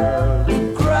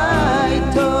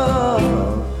 Right off,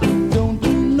 don't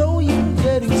you know you're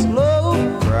getting slow?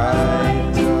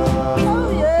 Right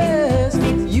Oh yes,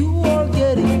 you are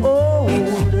getting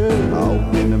older. How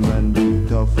can a man be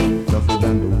tough, tougher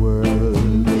than the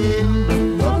world,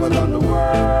 tougher than the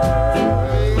world?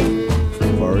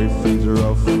 For if things are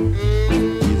rough,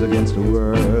 he's against the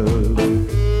world,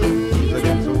 he's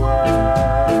against the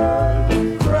world.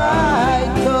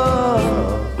 Right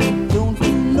off, don't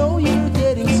you know you're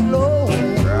getting slow?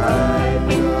 Right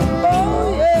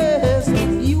Oh yes,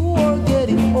 you are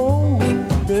getting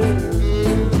older.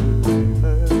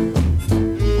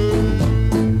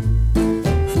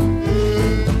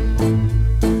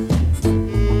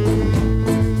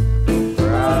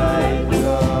 right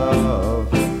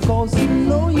off, Cause you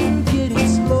know you're getting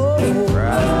slow.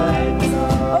 right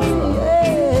off. Oh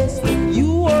yes,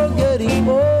 you are getting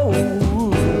old.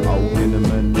 How can a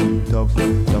man be tough,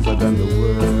 tougher than the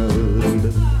world,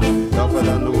 tougher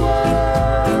than the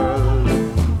world?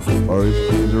 Or if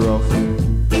things are rough,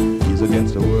 he's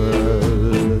against the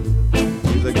world,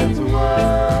 he's against the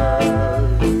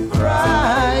world.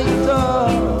 Right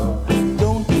off,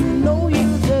 don't you know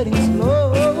you're getting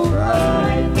slow?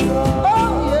 Right off.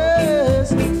 Oh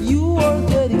yes, you are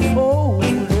getting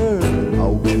older.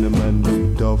 How can a man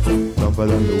be tough, tougher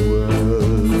than the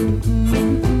world?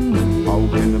 How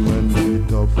can a man be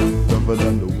tough, tougher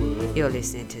than the world? You're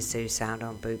listening to Sue Sound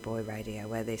on Boot Boy Radio,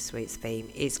 where this week's theme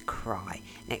is Cry.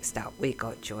 Next up, we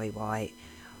got Joy White,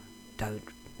 Don't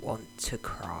Want to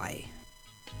Cry.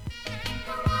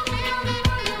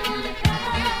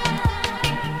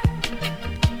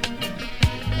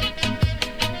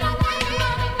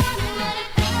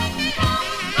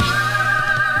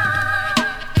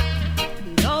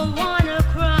 Don't wanna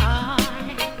cry,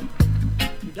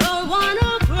 don't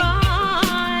wanna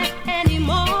cry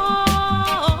anymore.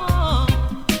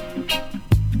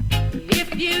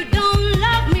 If you don't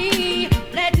love me,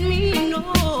 let me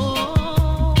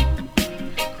know,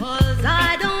 'cause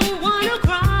I don't wanna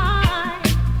cry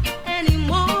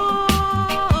anymore.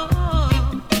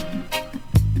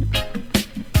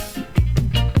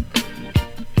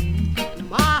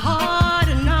 My heart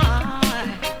and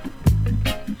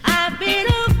I've been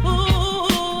a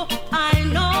fool, I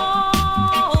know.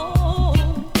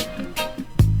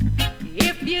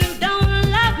 If you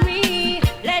don't love me,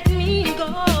 let me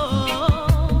go,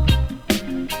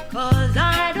 'cause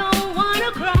I don't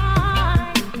wanna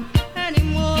cry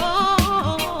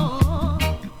anymore.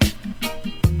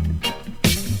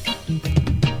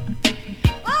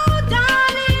 Oh,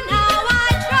 darling, how I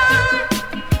try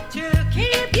to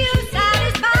keep you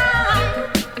satisfied.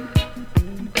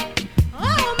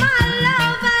 Oh, my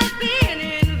love has been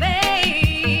in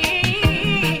vain.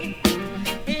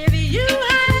 If you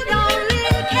had only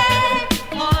cared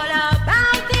all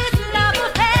about this love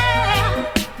affair,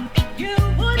 you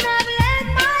would have let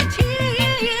my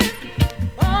tears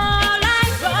fall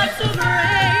like drops of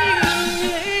rain.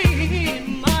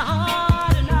 My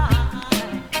heart and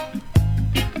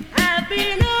have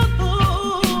been a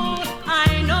fool, I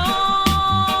know.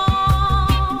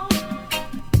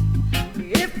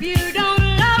 If you don't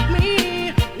love me,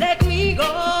 let me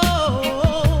go,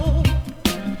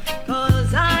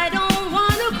 'cause I don't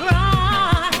wanna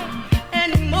cry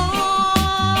anymore.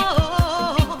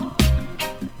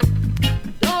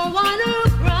 Don't wanna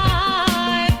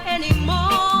cry anymore.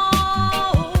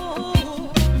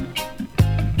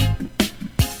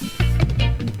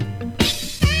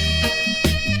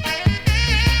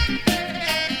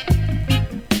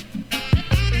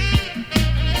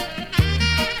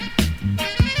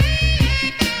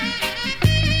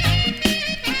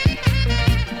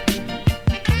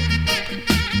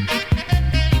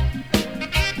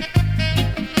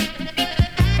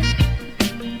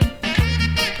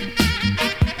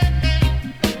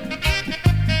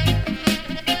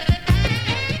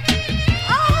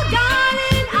 Oh,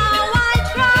 darling, how I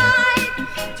tried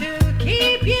to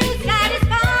keep you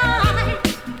satisfied.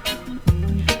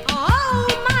 Oh,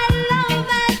 my love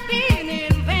has been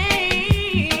in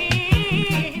vain.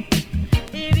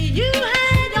 If you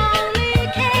had only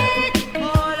cared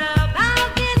all about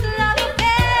this love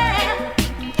affair,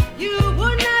 you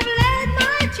wouldn't have let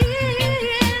my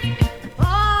tears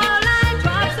fall like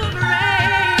drops of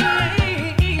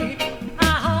rain.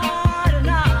 My heart and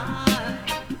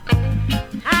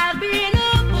I've been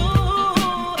a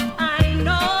fool, I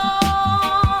know.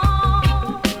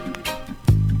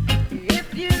 If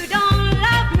you don't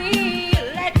love me,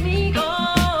 let me go,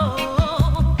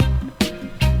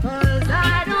 'cause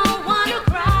I don't wanna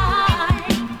cry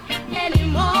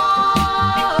anymore.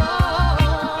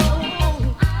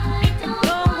 I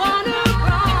don't wanna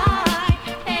cry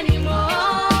anymore.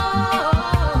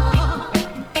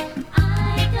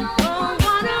 I don't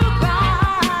wanna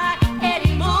cry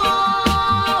anymore.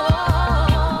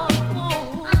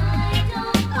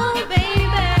 Oh,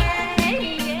 baby,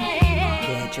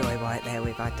 Yeah, Joy White there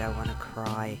with I Don't Wanna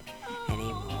Cry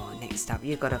Anymore. Next up,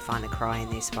 you've got to find a cry in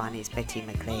this one. It's Betty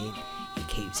McLean, It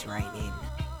Keeps Raining.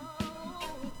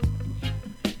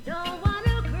 don't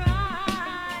wanna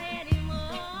cry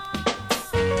anymore.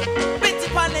 Bitty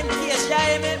pan them case, yeah,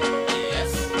 you mean?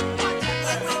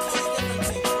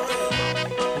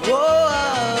 Whoa,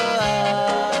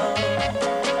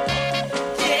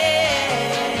 yeah.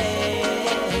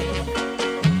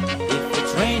 If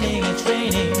it's raining,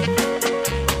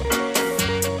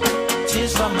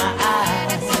 tears from my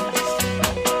eyes.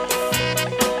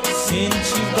 Since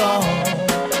you've gone,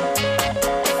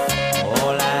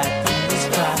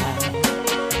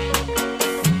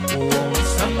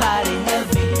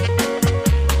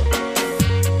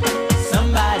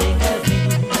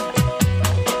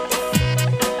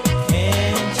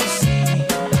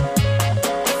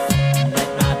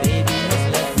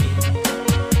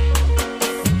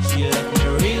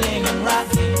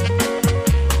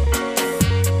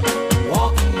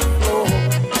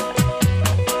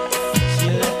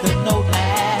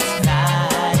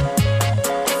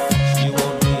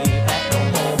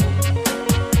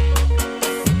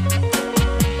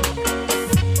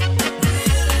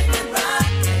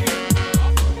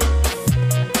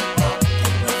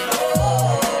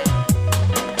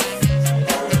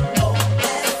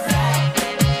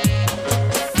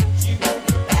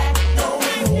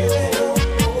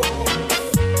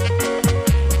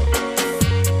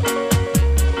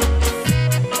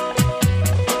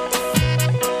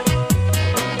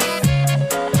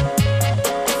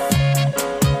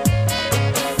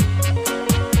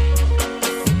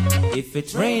 If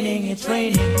it's raining, it's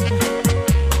raining.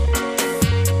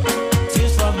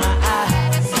 Tears from my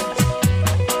eyes.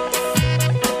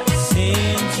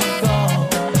 Since you're gone,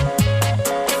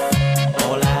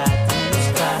 all I do is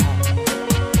cry.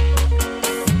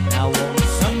 Now won't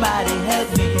somebody help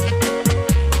me?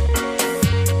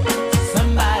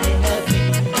 Somebody help me.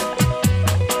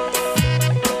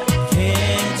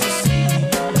 Can't you see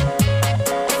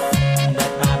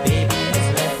that my baby has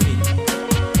left me?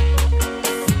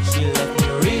 She left me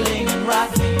reeling and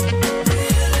rocking,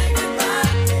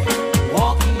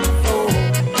 walking the floor.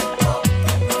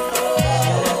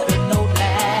 She left a note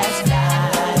last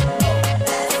night.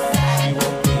 She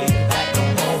won't be back no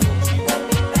more. She won't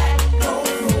be back no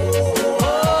more.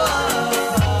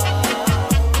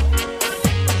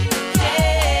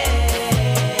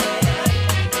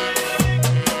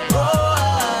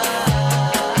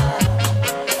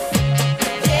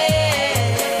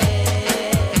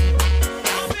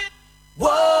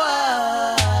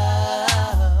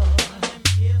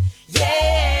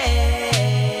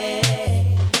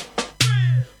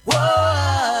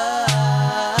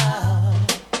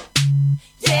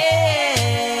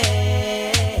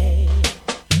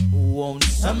 Won't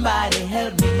somebody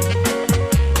help me?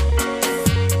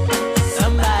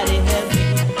 Somebody help me.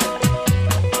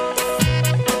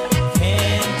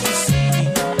 Can't you see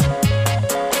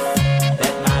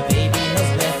that my baby has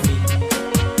left me?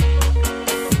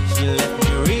 She left me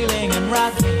reeling and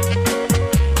rocking,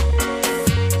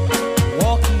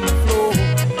 walking the floor.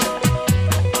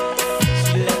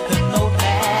 She left a note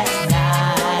last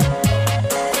night.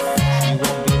 She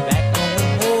won't be back no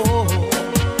more.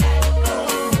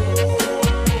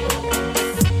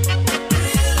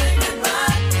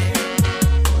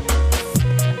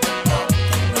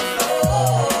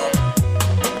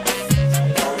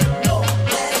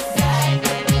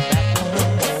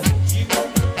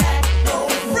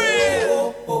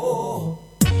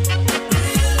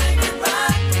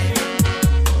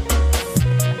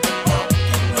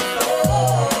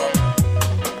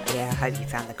 Yeah, I hope you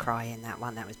found the cry in that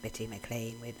one. That was Betty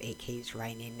McLean with It Keeps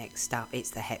Raining. Next up,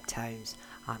 it's the Heptones.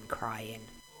 I'm Crying.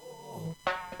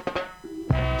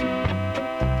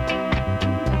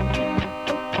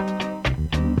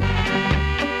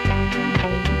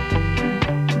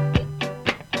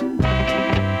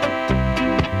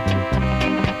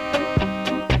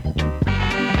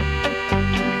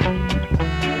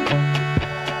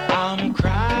 I'm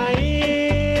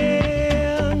crying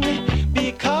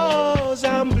because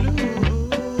I'm blue.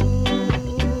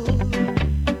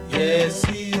 Yes,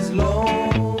 he's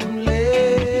lonely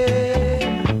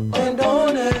and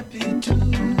unhappy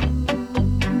too.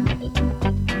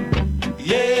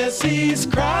 Yes, he's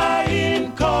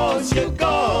crying 'cause you're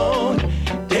gone,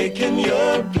 taking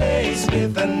your place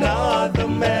with another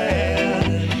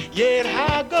man. Yet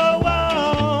I go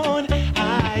on,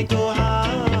 I go on.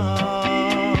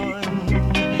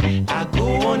 I go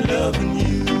on loving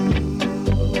you,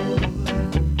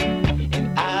 and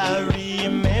I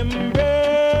remember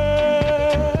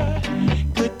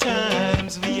good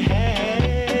times we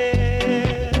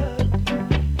had.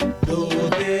 Though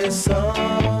there's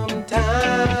sometimes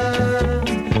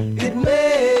it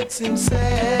makes him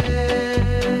sad.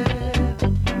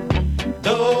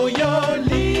 Though you're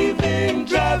leaving,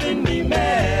 driving me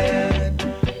mad.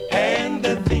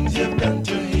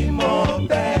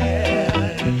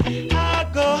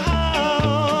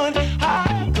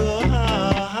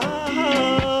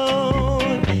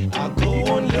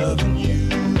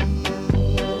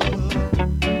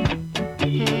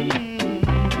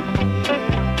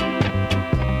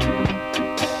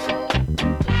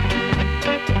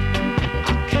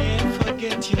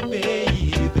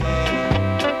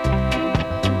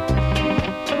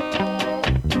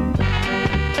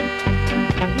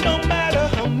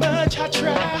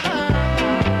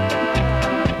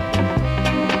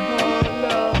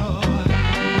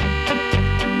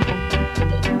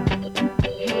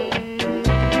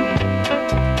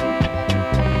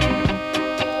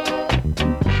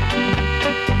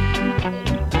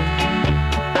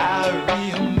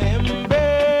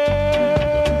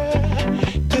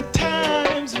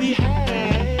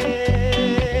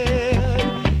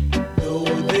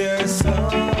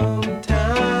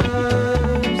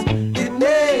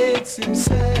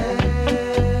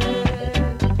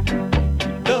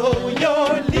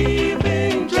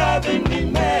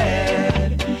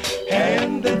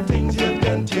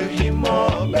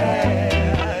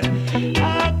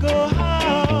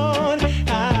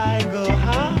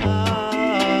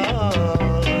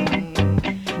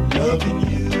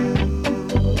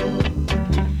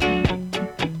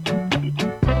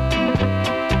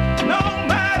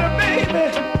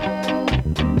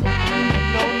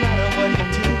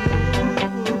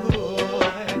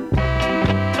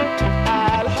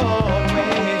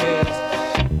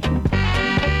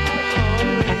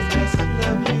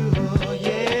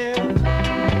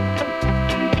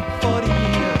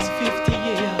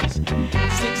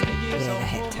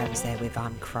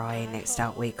 Cry. Next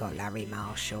up, we got Larry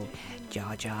Marshall,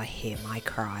 Jar Jar, Hear My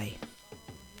Cry.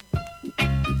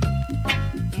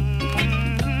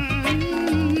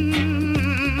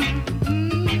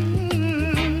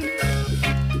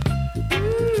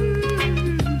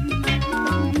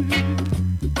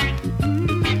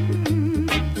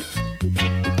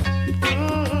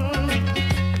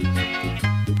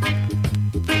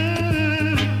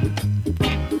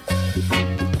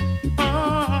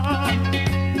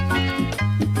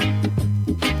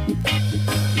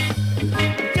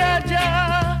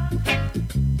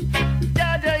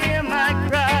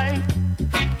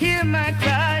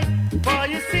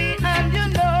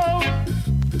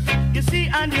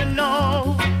 And you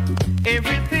know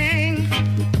everything.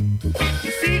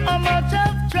 You see how much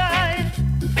I've tried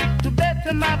to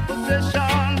better my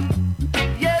position.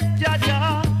 Yes,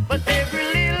 Jaja, but every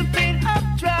little thing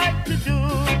I've tried to do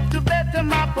to better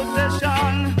my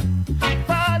position.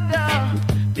 Father,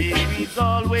 there is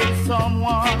always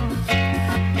someone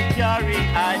to carry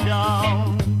I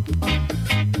down.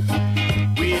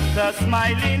 With a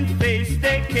smiling face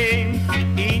they came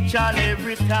each and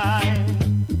every time.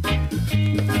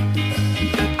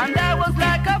 And I was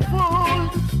like a fool.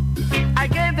 I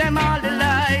gave them all the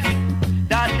life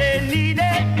that they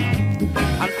needed.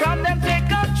 And from them take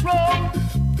control.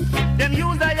 Them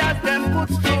use I as them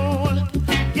footstool.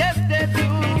 Yes, they do.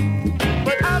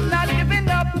 But I'm not giving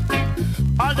up.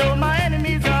 Although my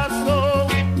enemies are so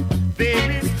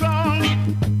very strong.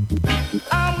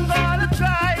 I'm gonna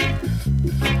try.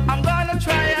 I'm gonna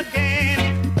try again.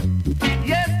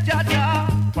 Yes, Jaja.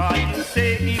 But you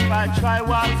say if I try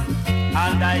once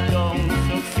and I don't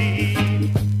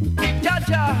succeed,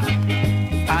 Jaja,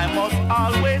 I must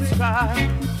always try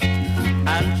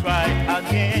and try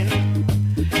again.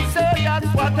 So that's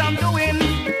what I'm doing.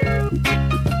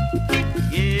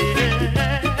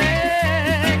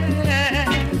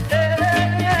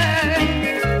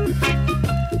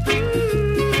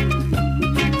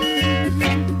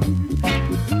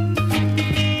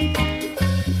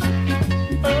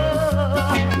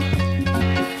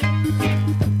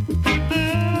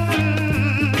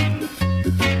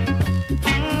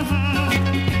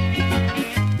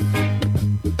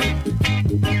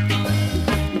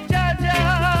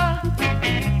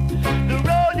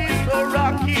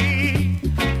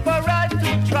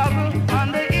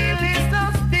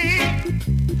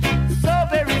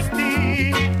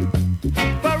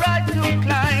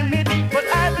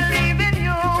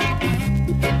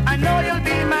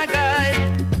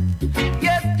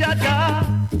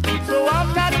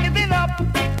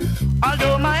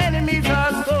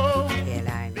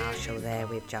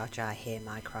 Jar Jar, Hear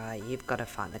My Cry. You've got to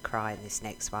find the cry in this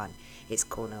next one. It's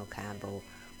Cornell Campbell,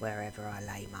 Wherever I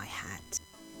Lay My Hat.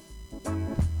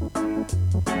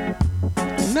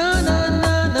 Na na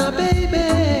na na,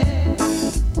 baby.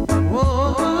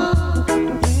 Whoa,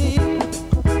 yeah.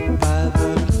 By the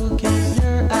look in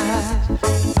your eyes,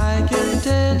 I can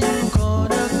tell you're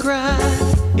gonna cry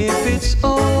if it's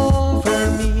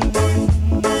over me.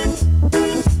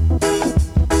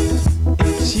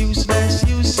 It's useless,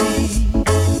 you see.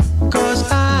 'Cause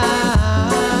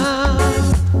I'm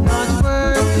not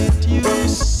worth it, you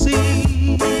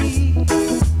see.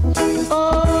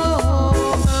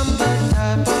 Oh, I'm the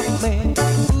type of man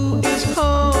who is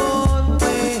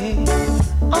always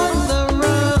on the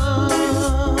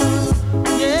run.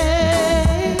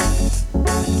 Yeah,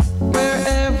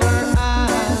 wherever I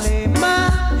lay my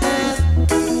head,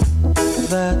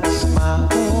 that's my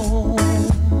home.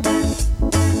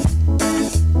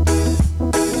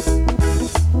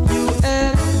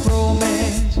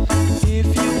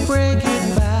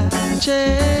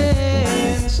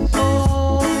 Chance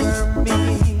over me.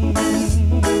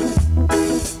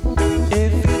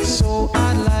 If it's so,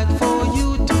 I'd like for you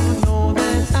to know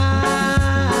that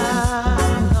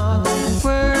I'm not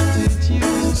worth it, you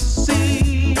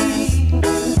see.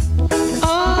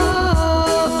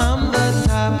 Oh, I'm the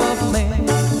type of man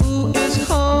who is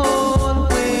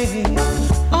always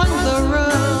on the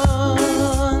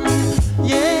run.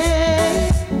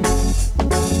 Yeah,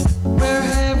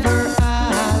 wherever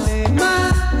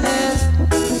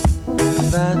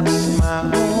that's my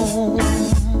home.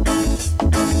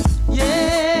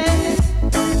 Yeah,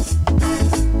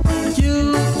 you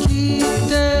keep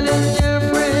telling your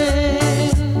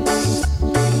friends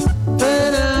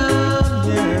that I'm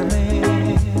your man.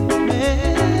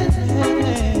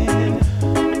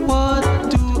 What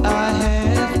do I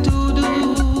have to do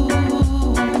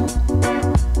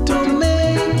to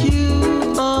make you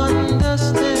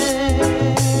understand?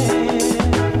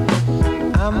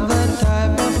 I'm the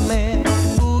type of man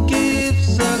who gives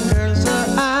the girls a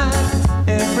eye.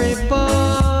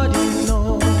 Everybody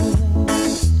knows.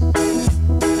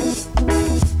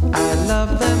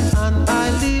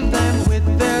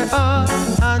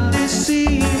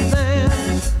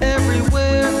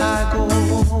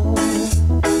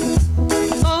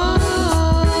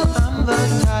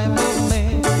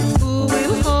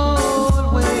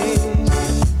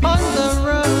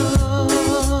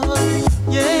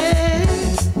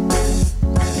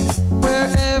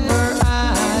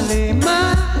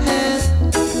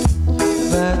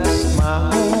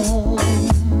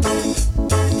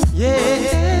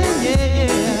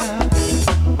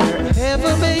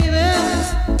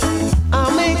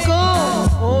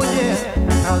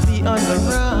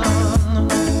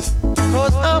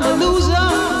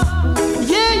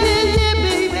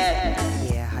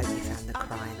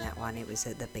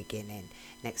 was at the beginning.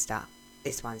 Next up,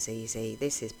 this one's easy.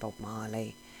 This is Bob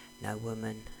Marley. No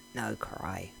Woman, No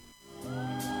Cry.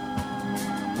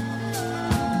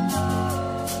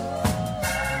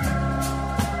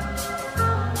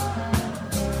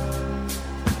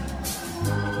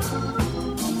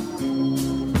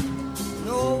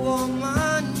 No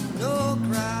woman, no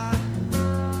cry.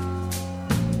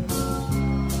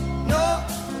 No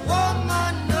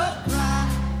woman, no cry.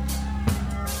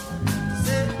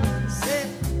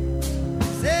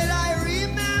 Said I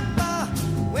remember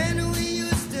when we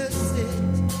used to sit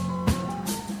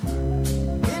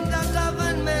in the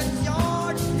government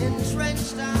yard in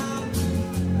Trenchtown.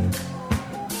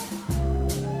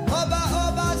 Oba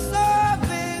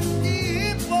serving the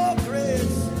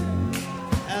hypocrites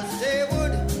as they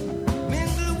would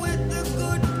mingle with the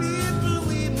good people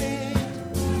we made.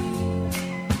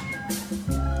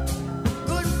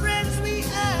 Good friends we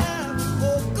have,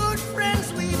 oh good friends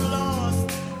we've lost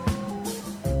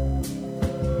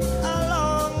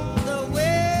along the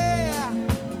way.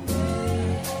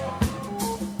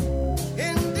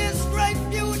 In this great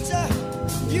future,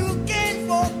 you can't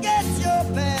forget your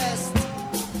past.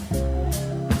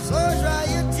 So dry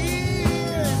your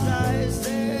tears, I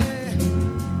say.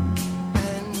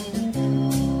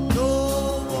 No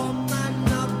woman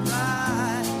no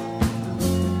cry.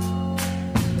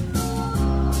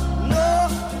 No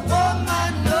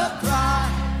woman no cry.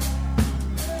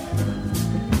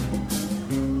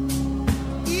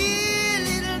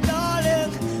 Little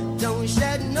darling, don't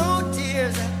shed no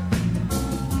tears.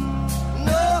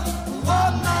 No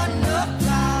woman no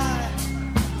cry.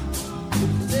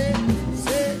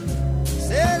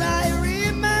 Said I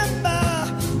remember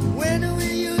when we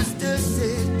used to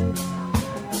sit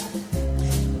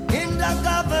in the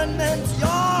government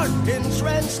yard in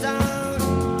Trenchtown.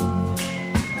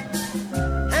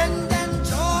 And then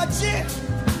Georgie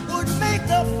would make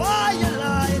the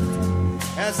firelight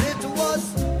as it was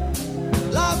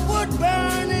logwood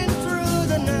burning through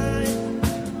the night.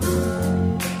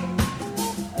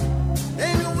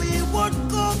 Then we would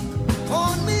cook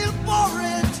cornmeal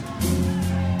porridge,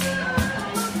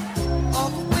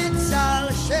 of which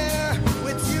I'll share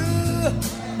with you.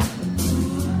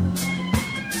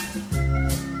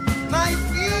 My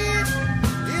feet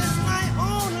is my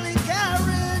only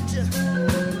carriage,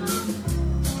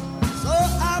 so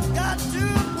I've got to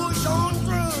push on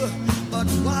through. But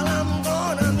while I'm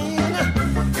gone, I mean,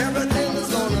 everything is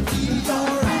gonna be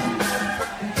alright.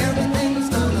 Everything is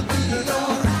gonna be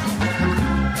alright.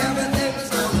 Everything is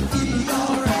gonna be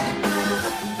alright.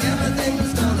 Everything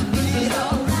is gonna be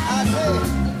alright. I say,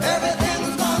 everything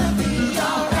is gonna be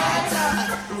alright.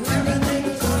 Everything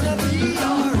is gonna be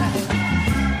alright.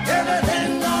 Everything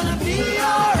gonna be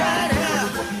alright.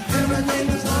 Everything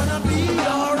is gonna be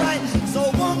alright. So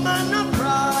woman, no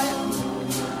cry.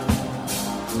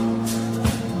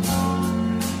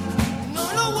 No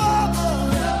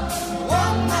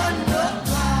woman, no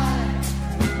cry.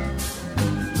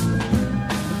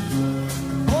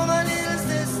 Oh my little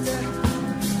sister,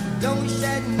 don't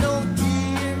shed no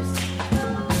tears.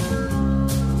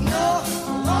 No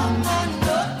woman,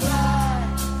 no cry.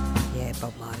 Yeah,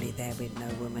 Bob Marley there with No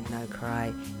Woman, No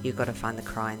Cry. You got to find the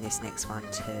cry in this next one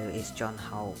too. Is John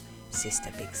Holt,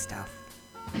 Sister Big Stuff.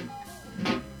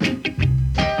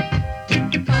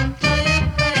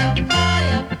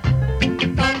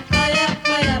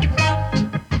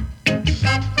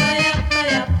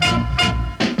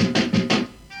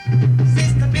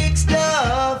 Sister Big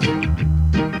Stuff,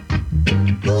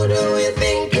 who do you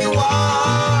think you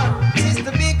are?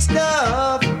 Sister Big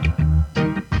Stuff,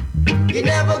 you're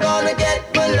never gonna get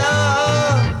my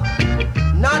love.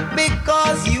 Not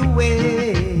because you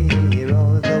wear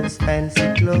all those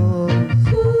fancy clothes.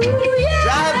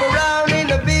 Drive around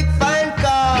in a big fine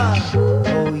car.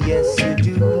 Oh yes you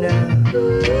do now.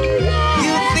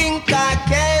 You think I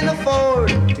can afford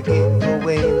to give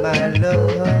away my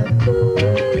love?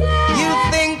 You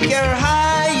think you're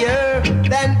higher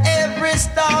than every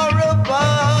star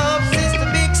above. Sister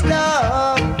Big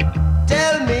Stuff,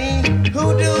 tell me, who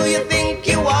do you think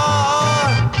you are?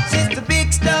 Sister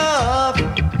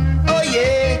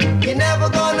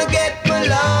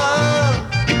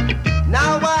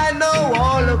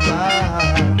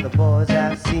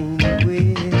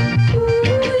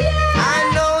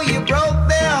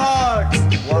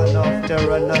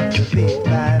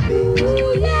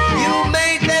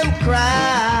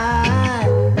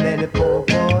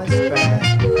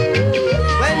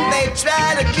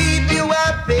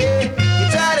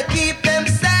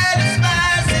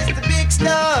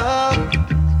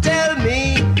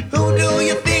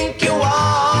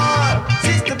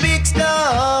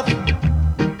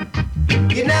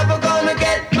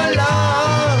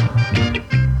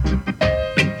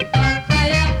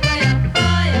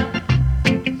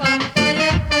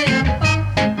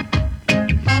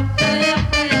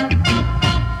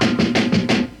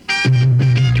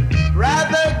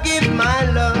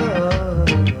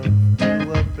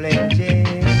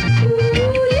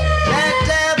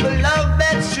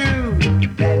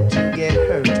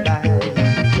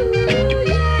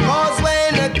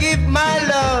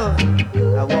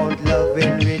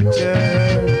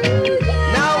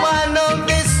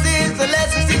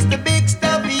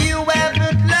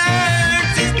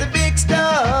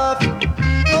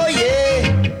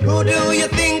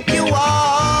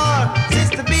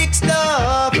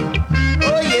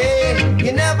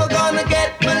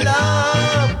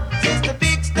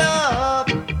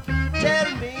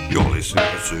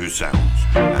Sue Sounds,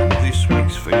 and this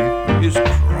week's theme is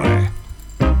Cry.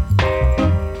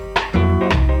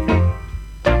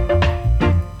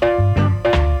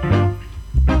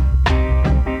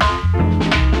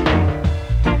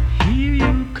 Here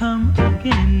you come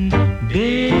again,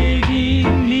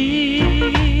 begging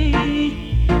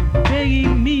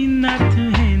me not to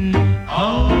end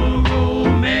all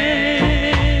romance.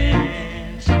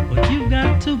 But you've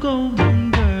got to go,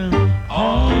 girl,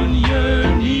 on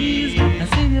your knees. I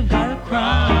say you've got to cry.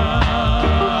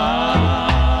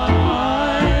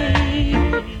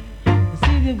 I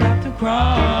say you've got to cry.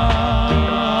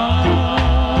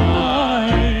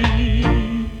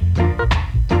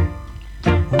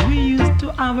 We used to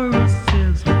have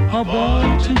ourselves a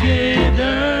ball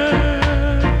together,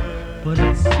 but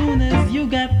as soon as you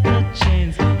got the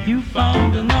chance, you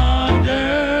found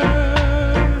another.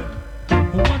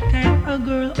 What kind of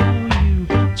girl are you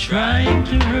trying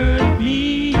to hurt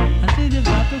me? I said you've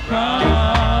got to cry.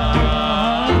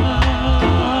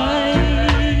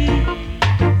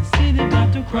 I said you've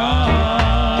got to cry.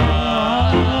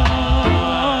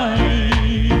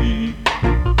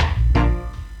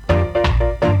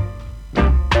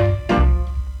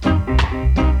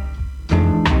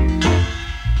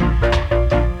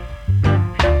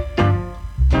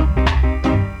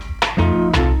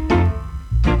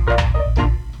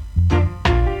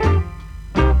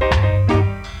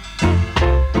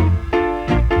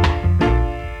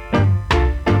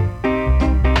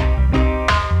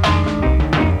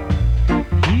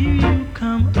 Here you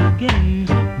come again,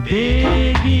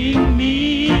 begging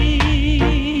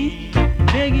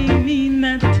me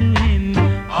not to end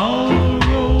all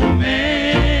romance.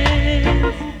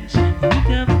 You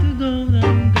have to go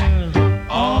down, girl,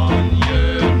 on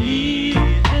your knees,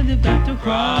 and you've got to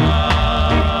cry.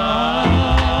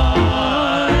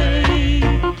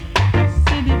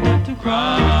 Said you've got to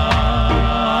cry.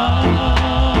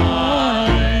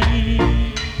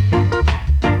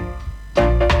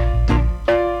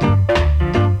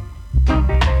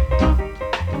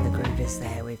 The groove is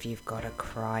there with You've Gotta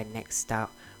Cry. Next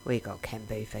up, we got Ken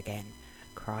Booth again,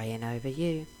 Crying Over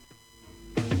You.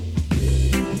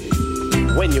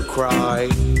 When you cry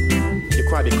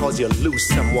because you lose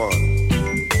someone,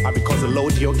 or because the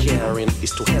load you're carrying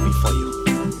is too heavy for you.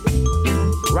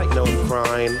 Right now I'm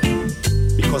crying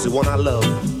because the one I love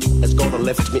has gone and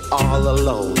left me all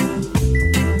alone.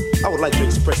 I would like to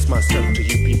express myself to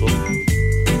you people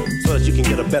so that you can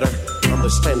get a better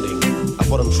understanding of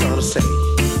what I'm trying to say.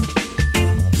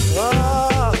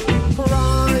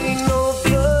 Crying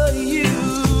over you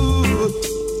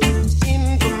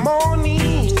in the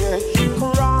morning,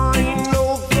 crying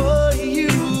over you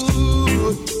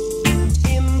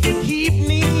in the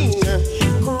evening,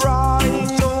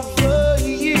 crying over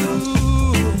you.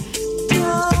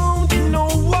 Don't know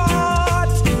what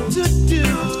to do.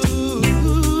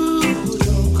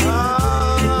 Don't cry.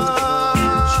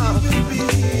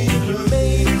 You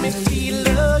made me feel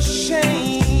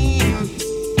ashamed.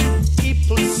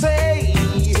 People say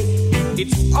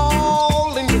it's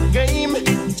all in the game.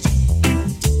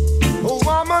 Oh,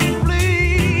 woman,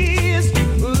 please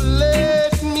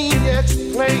let me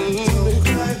explain.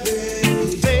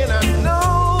 Then I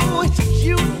know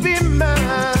you'll be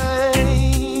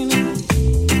mine.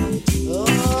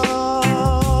 Oh,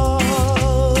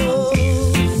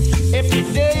 every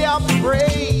day I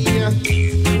pray.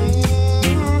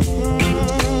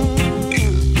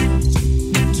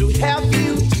 To have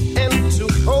you and to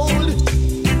hold.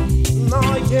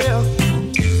 Oh yeah.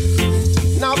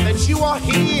 Now that you are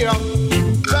here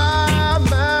by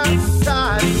my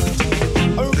side,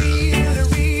 I really,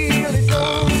 really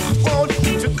don't want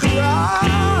to cry.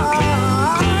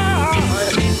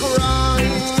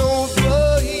 Crying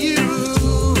over you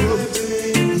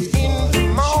in the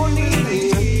morning,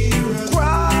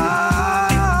 crying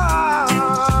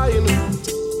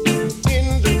in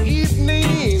the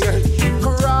evening,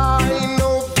 crying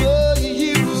over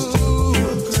you.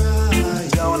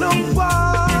 Don't know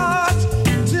what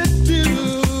to do.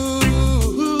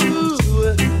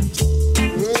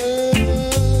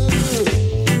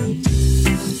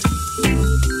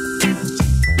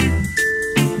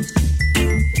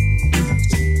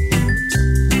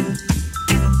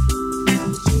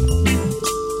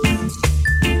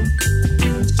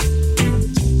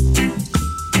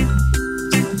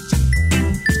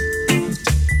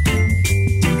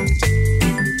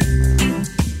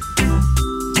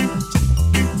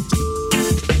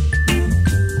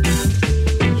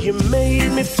 You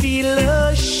made me feel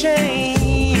ashamed.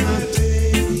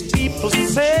 People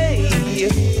say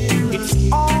it's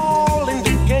all in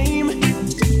the game.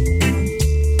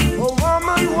 Oh,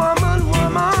 woman, woman,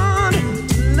 woman,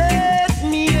 let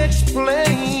me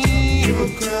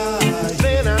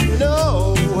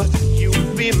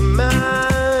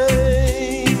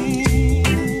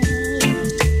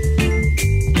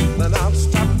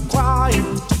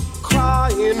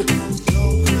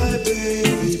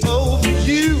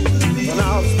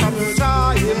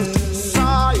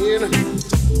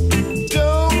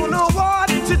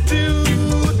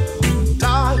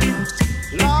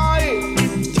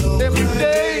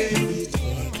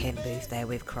there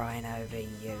with Crying Over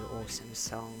You. Awesome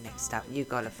song. Next up, you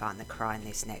gotta find the cry in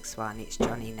this next one. It's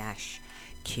Johnny Nash,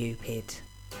 Cupid.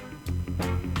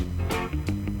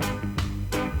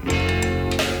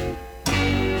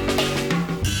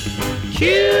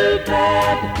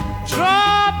 Cupid,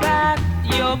 draw back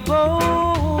your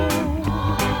bow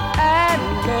and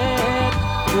let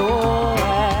your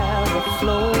arrow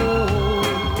flow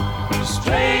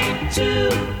straight to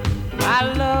my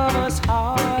lover's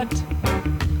heart.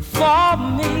 For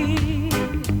me,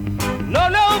 no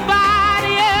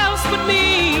nobody else but me.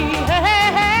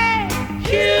 Hey, hey,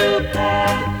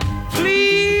 Cupid,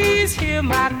 please hear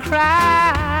my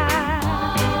cry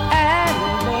and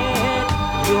let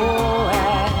your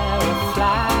arrow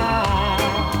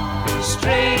fly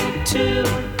straight to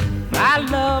my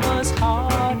lover's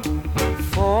heart.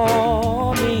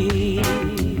 For me.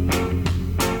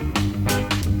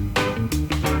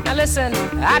 Now listen,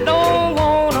 I don't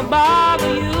wanna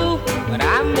bother you, but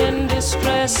I'm in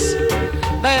distress.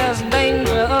 There's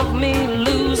danger of me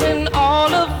losing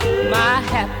all of my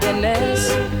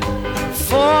happiness.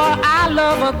 For I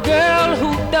love a girl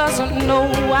who doesn't know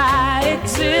I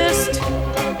exist.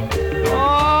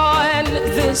 Oh, and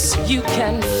this you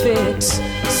can fix.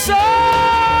 So,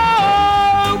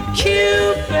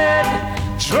 Cupid,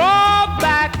 draw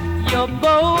back your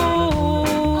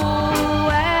bow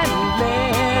and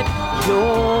let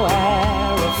your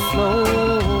arrow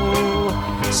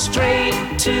flow straight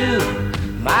to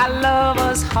my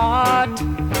lover's heart.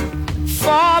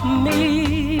 For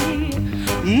me,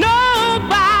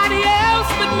 nobody else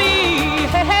but me.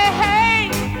 Hey, hey, hey,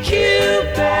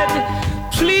 Cupid,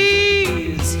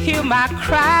 please hear my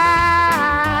cry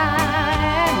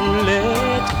and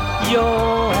let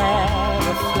your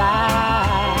arrow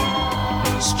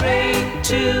fly straight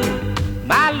to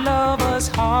my lover's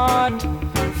heart.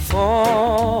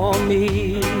 For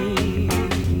me.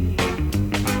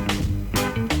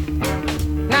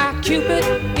 Now, Cupid,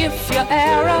 if your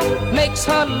arrow makes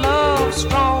her love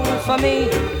strong for me,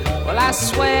 well, I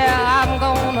swear I'm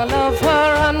gonna love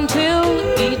her until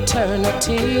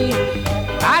eternity.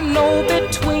 I know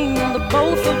between the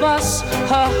both of us,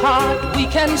 her heart we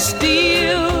can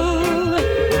steal.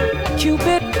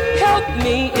 Cupid, help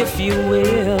me if you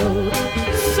will.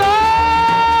 So,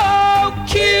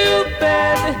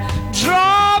 Cupid,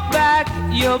 draw back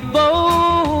your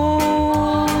bow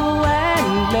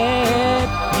and let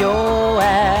your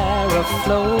arrow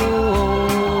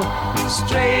flow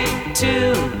straight to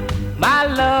my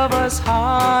lover's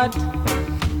heart.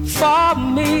 For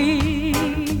me,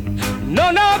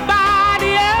 no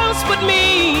nobody else but me.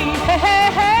 Hey, hey,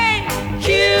 hey,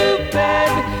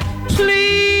 Cupid,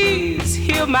 please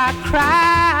hear my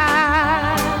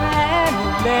cry and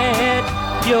let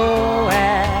your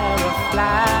arrow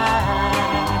fly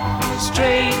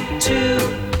straight to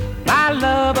my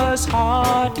lover's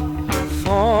heart.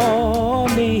 For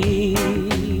me.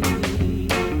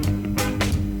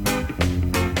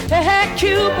 Hey, hey,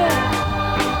 Cupid,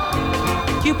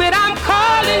 Cupid, I'm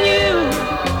calling you.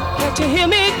 Can't you hear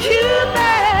me,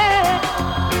 Cupid?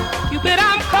 Cupid,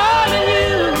 I'm calling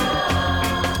you.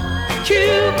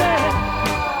 Cupid.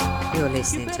 You're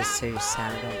listening to Sue's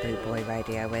Sound on Boot Boy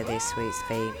Radio, where this week's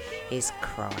theme is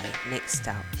Cry. Next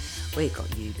up, we got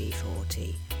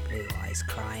UB40, Blue Eyes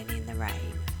Crying in the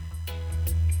Rain.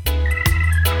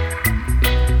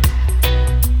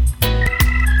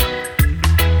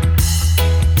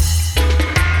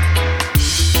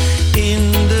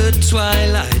 In the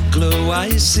twilight glow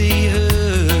I see her,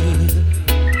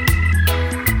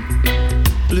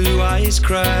 blue eyes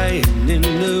crying in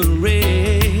the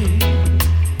rain.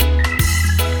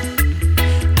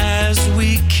 As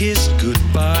we kissed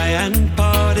goodbye and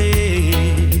parted,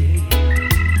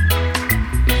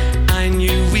 I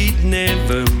knew we'd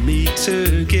never meet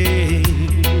again.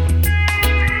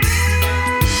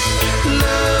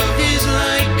 Love is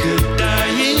like a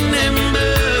dying ember,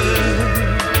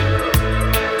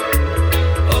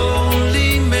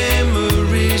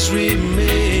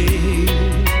 remain.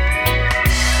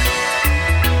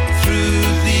 Through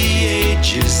the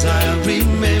ages I'll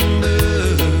remember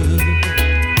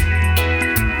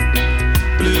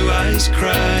blue eyes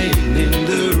crying in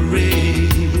the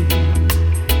rain.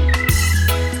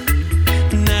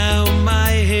 Now my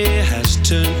hair has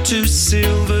turned to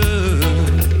silver.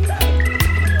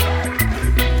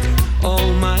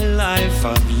 All my life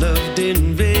I've loved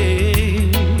in vain.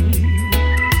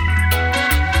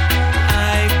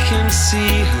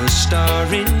 See her star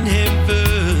in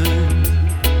heaven,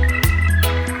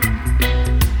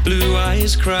 blue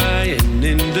eyes crying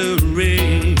in the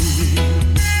rain.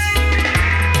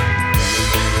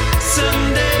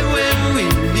 Someday when we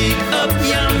meet up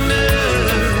yonder,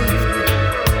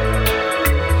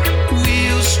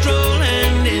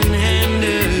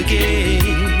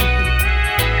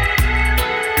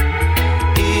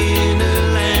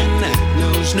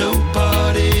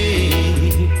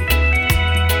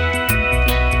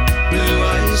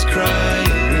 eyes crying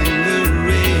in the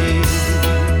rain.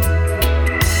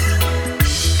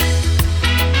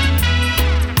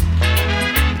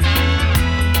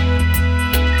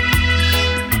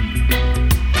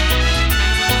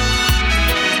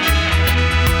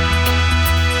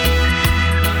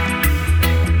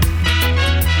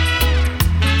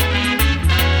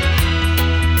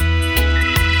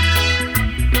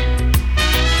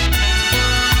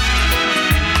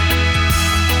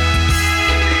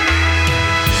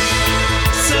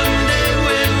 Someday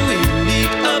when we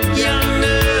meet up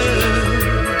yonder,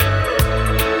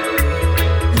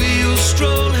 we'll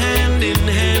stroll hand in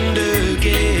hand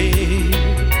again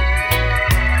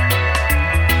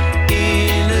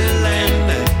in a land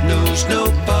that knows no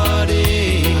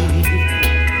parting.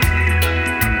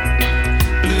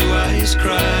 Blue eyes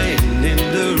crying in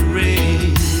the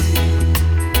rain.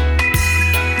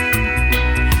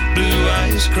 Blue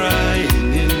eyes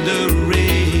crying in the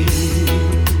rain.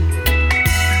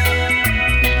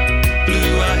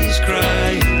 Blue eyes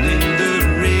crying in the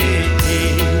rain.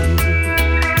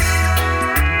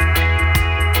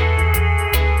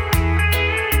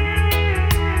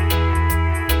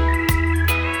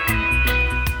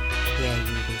 Yeah,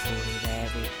 UB40 there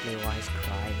with Blue Eyes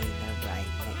Crying in the Rain.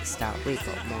 Next up, we've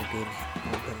got Morgan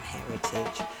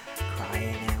Heritage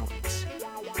crying out.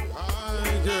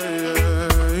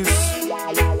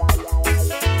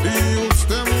 The youths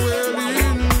them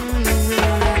wailing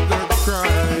the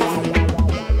cry.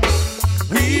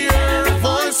 We hear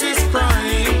voices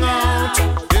crying out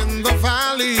in the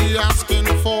valley asking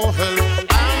for help,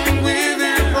 and with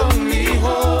their only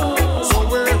hope. So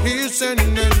we're here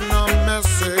sending a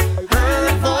message.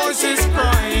 Heard voices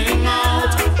crying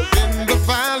out in the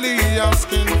valley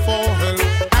asking for help,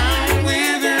 and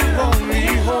with their only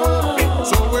hope.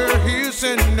 So we're here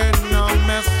sending a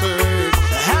message.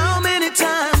 How many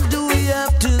times do we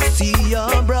have to see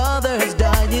our brothers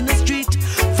die in the street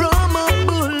from a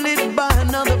bullet by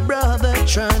another brother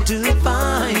trying to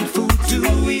find food to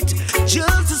eat?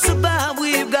 Just to survive,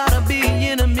 we've gotta be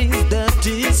enemies. That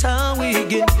is how we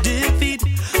get defeat.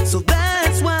 So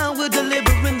that's why we're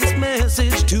delivering this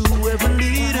message to every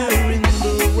leader in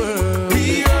the world.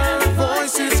 We heard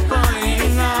voices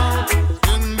crying out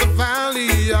in the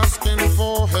valley asking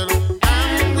for help,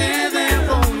 and with their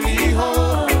only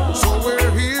hope. So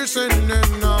we're here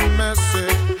sending a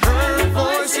message. Heard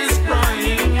voices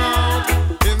crying out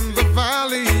in the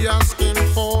valley asking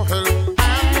for help,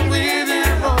 and with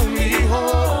their only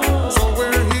hope. So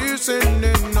we're here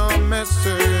sending a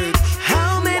message.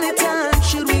 How many times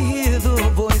should we hear the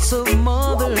voice of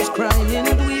mothers crying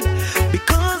and weep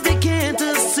because they can't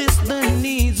assist the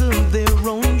needs of their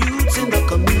own youths in the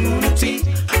community?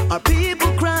 Are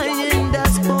people crying,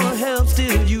 ask for help,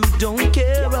 still you don't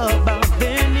care about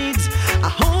their needs? I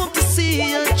hope to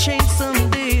see a change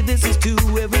someday. This is to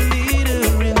every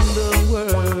leader in the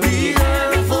world. We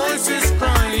heard voices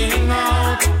crying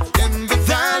out in the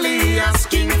valley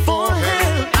asking for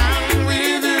help, and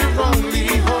with their only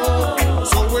hope.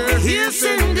 So we're here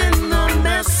sending a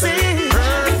message.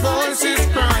 Heard voices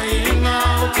crying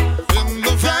out in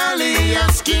the valley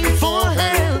asking for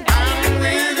help, and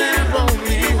with their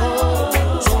only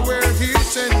hope. So we're here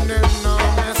sending a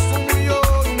message.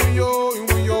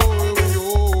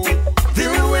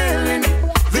 They're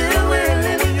wailing,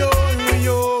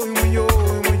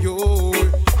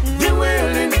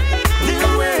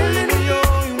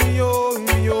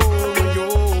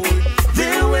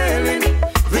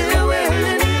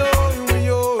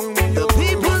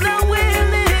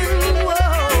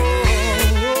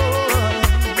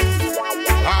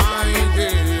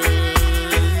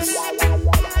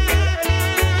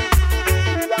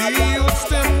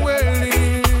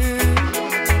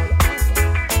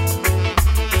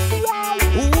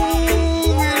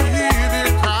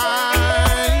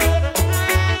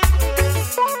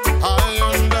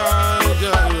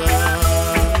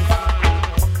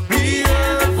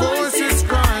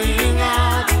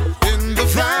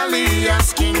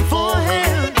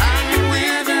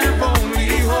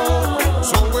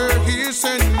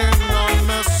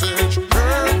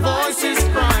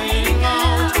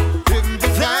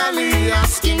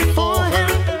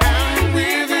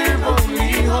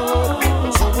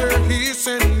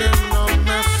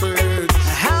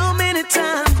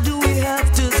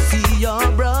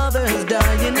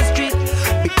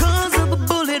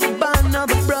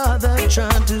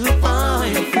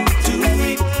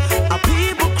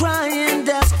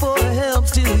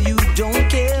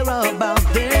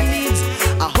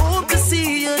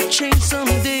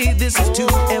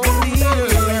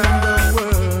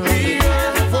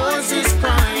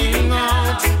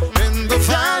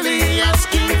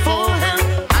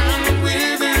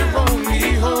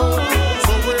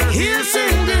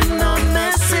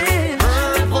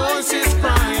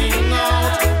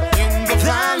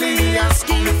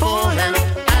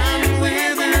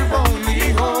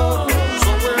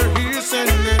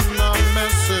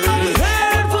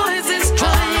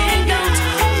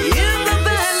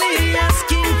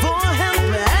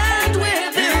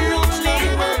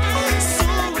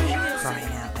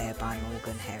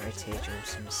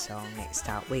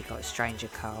 got Stranger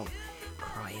Carl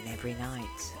crying every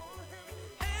night.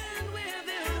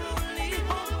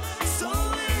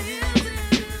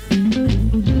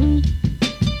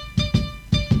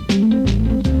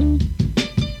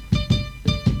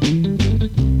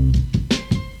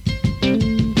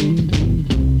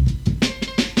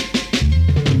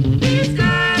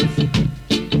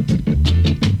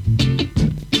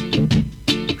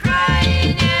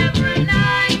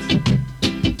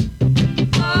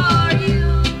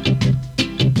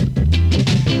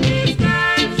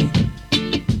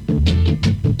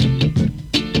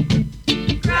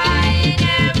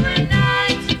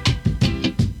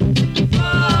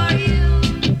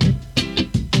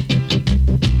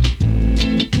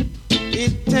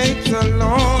 It takes a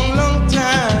long, long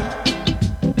time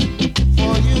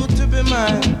for you to be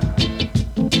mine.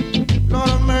 Lord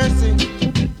of mercy.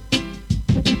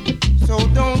 So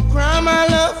don't cry, my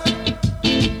love.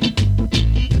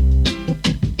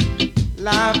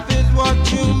 Life is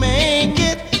what you make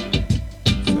it.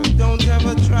 So don't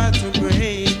ever try to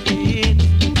break it.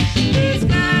 Please,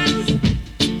 guys,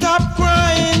 stop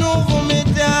crying over me,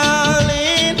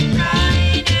 darling.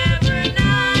 Crying every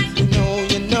night.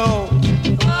 You know.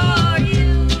 For you.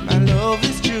 My love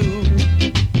is true.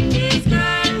 Please,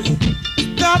 guys,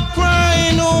 stop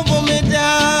crying over me,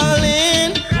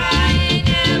 darling. Crying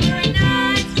every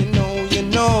night. You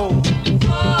know.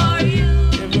 For you.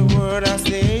 Every word I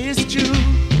say is true.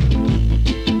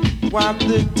 Wipe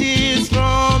the tears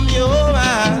from your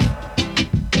eyes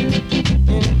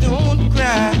and don't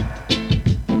cry.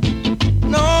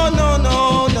 No, no,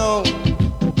 no, no.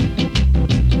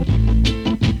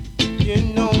 You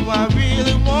know I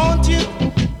really want you.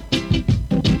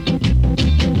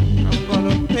 I'm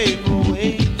gonna pave a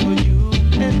way for you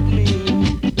and me.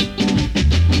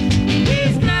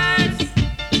 These nights,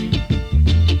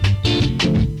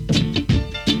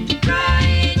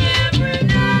 crying every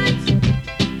night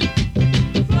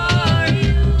for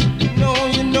you.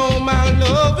 You know my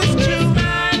love is true.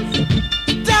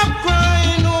 Stop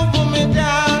crying over me,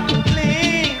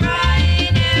 darling.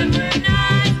 Crying every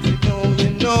night. You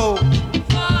know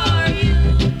for you.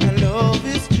 My love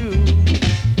is true.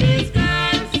 These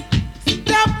guys,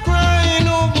 stop crying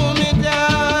over me,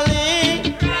 darling.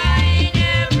 Crying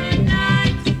every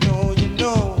night. You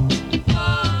know.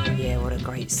 Yeah, what a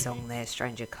great song there,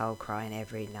 Stranger Carl crying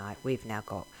every night. We've now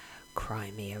got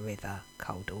Cry Me a River,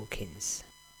 Cole Dawkins.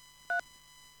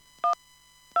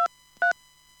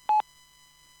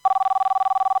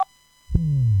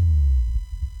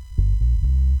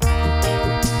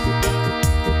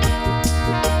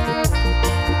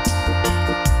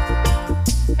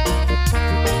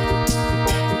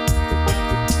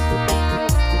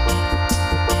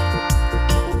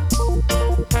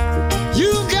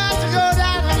 You got to go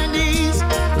down on your knees,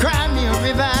 cry me a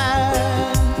river.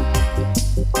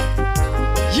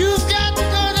 You've got to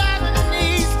go down on your knees.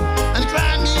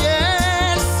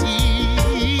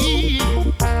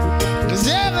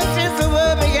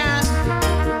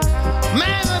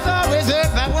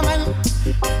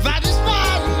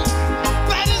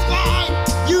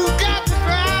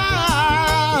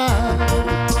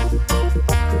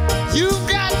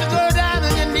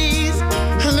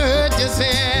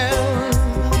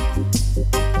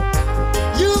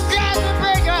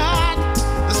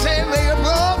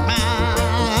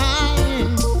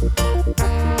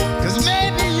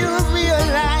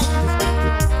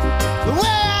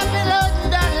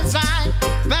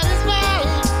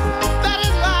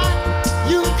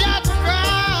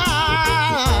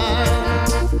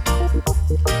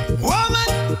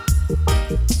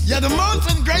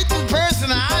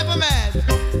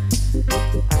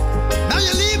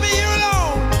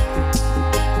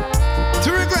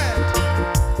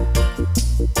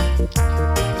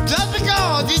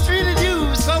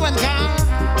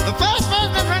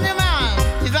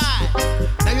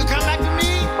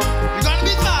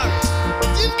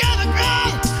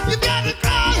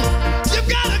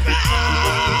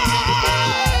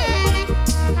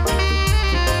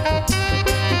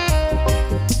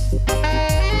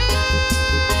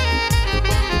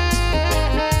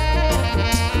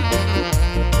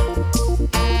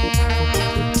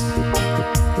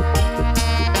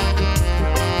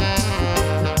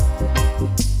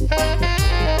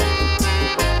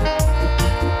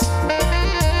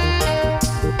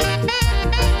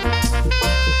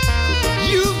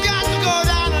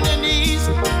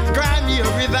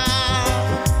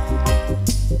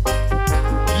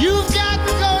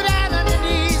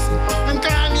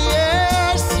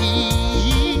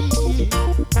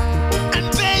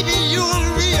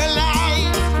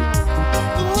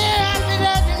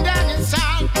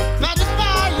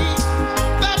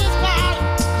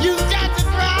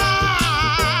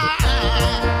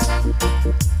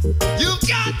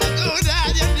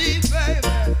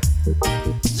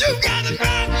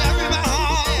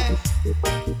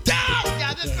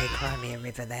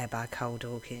 Over There by Cole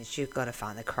Dawkins. You've got to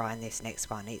find the cry in this next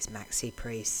one. It's Maxi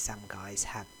Priest. Some guys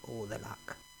have all the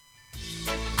luck.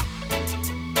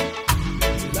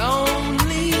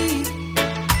 Lonely,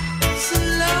 so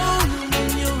lonely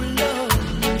when you're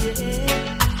alone,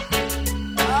 yeah.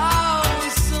 Oh,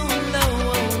 so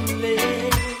lonely.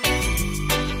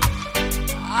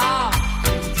 I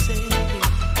can't take it.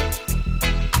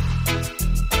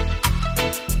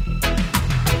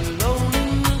 Alone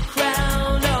in the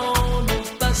crowd on the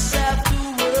bus after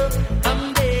work, I'm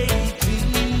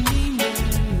daydreaming.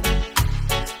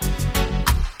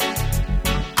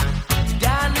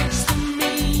 Down next to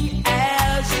me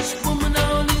as this woman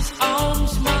on his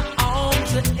arms, my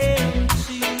arms are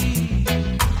empty.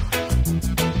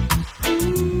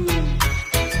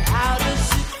 How does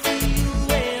it feel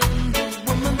when the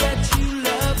woman that you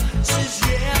love says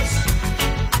yes,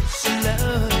 she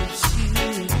loves you?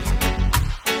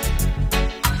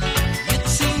 It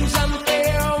seems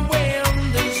unfair when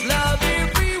there's love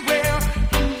everywhere,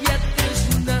 and yet there's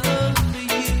none for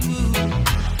you.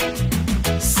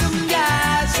 Some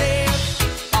guys have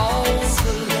all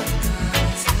the luck.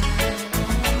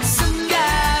 Some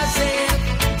guys have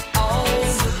all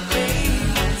the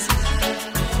pain.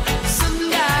 Some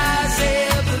guys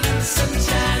have a little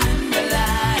sunshine in their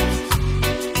life.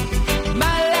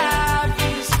 My life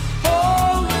is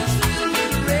always filled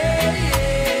with rain.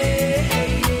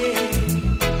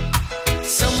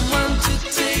 Someone to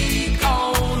take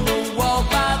on a walk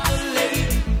by the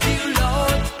lake. Dear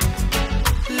Lord,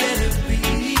 let it be.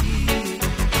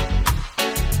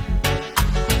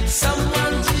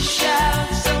 Someone to shout,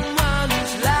 someone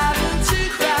who's liable to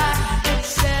cry.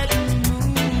 Sad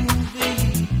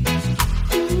movies.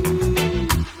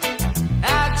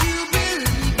 How'd you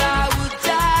believe I would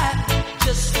die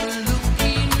just to look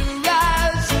in your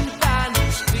eyes and find you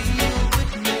feel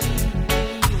with me?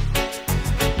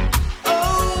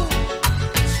 Oh,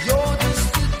 you're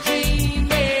just a dream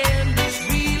and as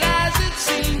real as it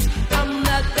seems, I'm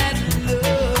not that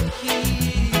lucky.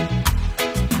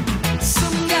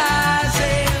 Some guys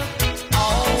have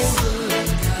all the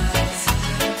luck.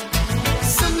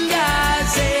 Some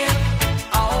guys have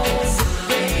all the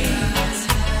pain.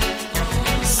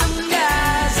 Some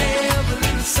guys have a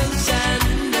little sunshine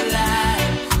in their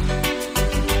life.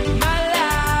 My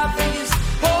life is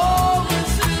always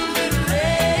filled with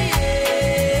rain.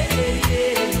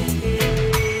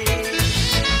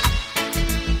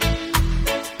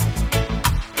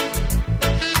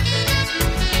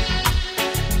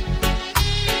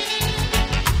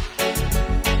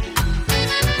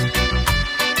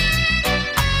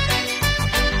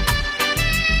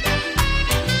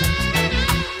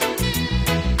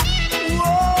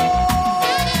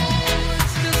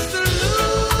 It's just a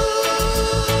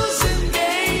losing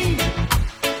game.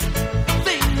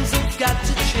 Things have got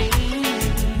to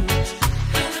change.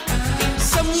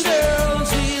 Some girls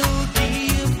will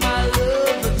give my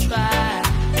love a try.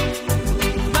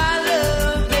 My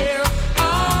love, their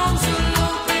arms will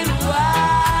open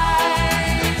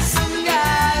wide. Some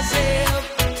guys have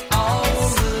all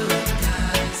the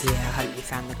Yeah, I hope you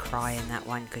found the cry in that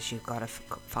one, because you've got to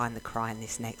find the cry in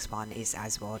this next one. Is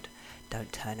Aswad,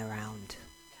 Don't Turn Around.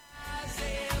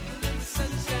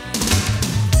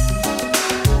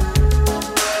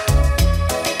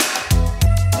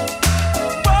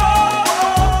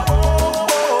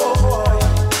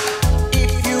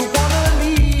 If you wanna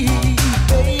leave,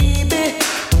 baby,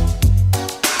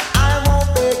 I won't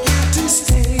beg you to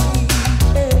stay.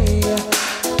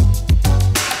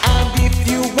 And if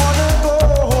you wanna go,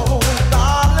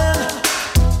 darling,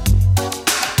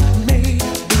 maybe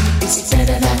it's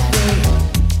better that way.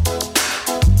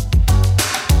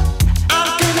 I'm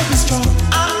gonna be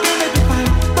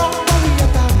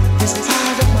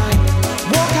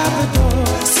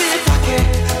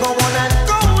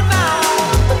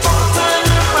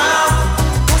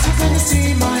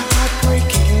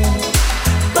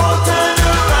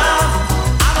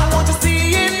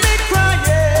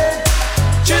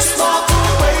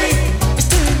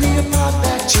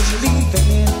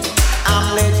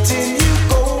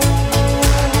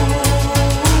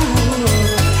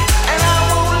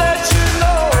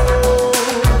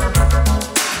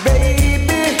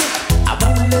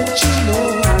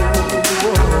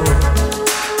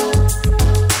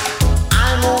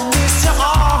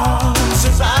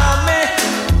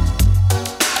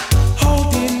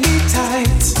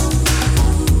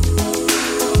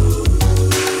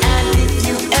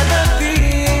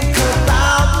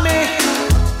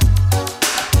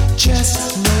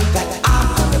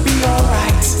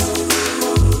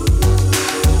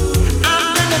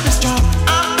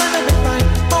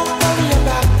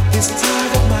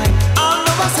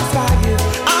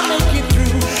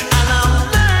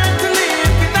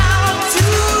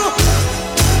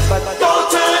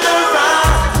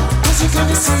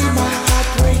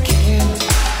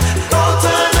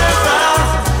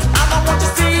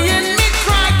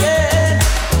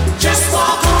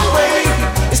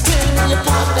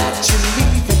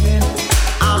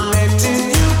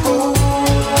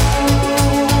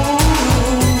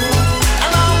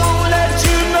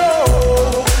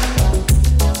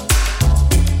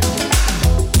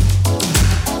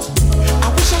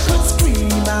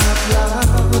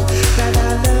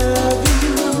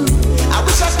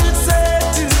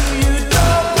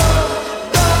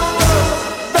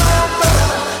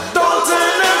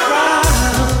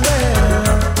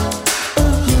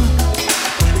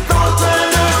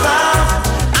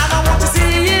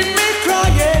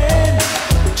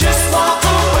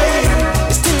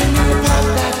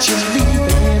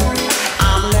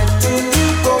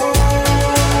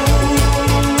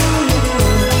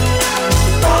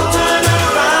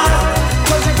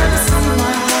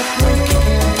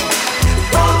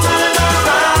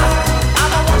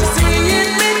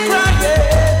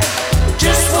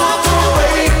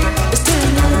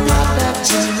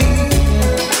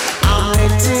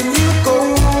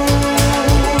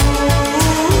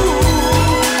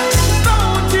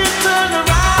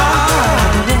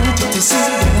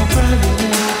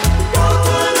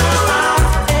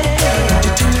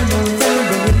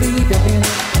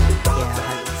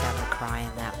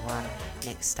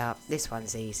Next up, this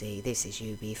one's easy. This is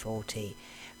UB40.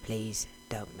 Please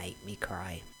don't make me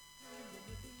cry.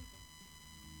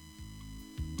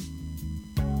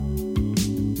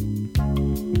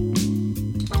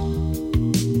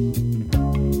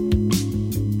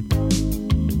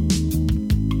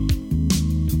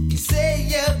 You say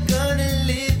you're gonna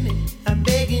leave me, I'm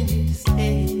begging you to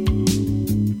stay.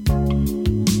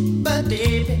 But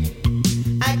baby,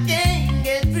 I can't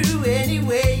get through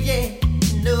anyway, yeah.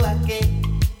 No, I can't.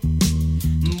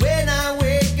 When I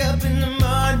wake up in the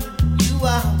morning, you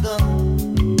are gone.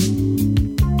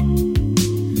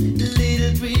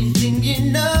 Little pretty thing,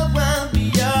 you know I'll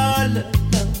be all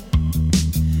alone.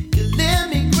 You leave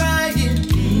me crying.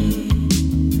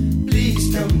 Please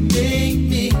don't make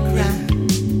me cry.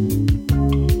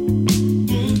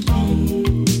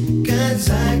 'Cause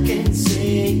I can't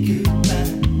say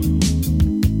goodbye.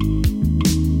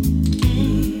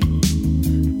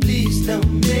 Please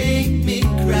don't make me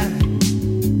cry.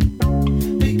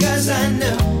 Because I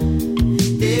know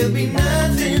there'll be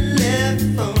nothing left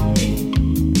for me.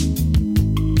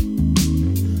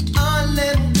 All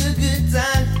them good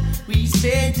times we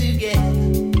spent together.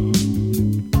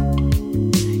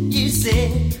 You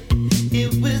said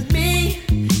it was me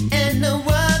and no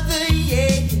other,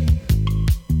 yeah.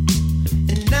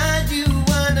 And now you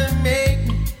wanna make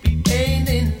me be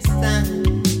painting the sun.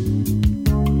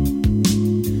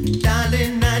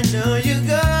 Darling, I know you're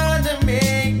gonna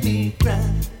make me cry.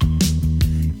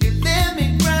 You let me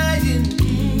crying.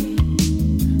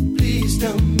 Please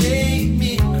don't make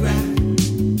me cry.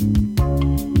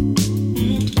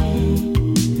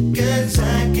 'Cause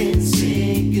I can't say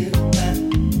goodbye.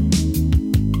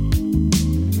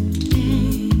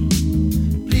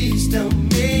 Please don't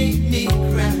make me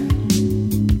cry.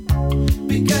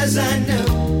 Because I know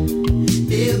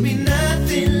there'll be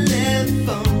nothing left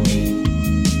for me.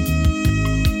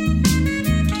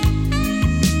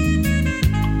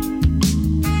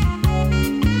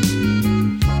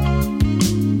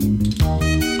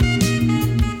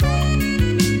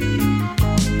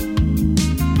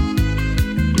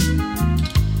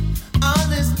 All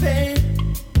this pain,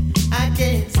 I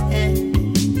can't stand it.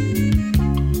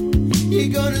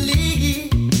 You're gonna leave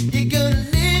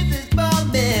this poor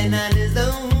man on his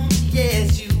own.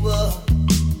 Yes, you are.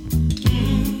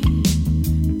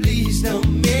 Please don't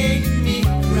make me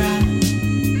cry.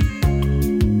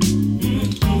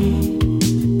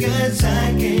 'Cause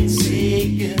I can't say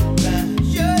goodbye.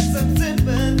 Show some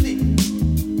sympathy.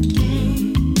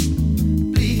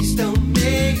 Please don't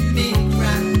make me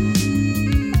cry.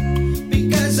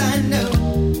 Because I know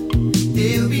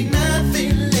there'll be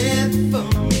nothing left for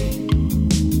me.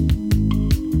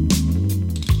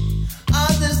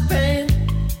 All this pain,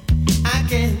 I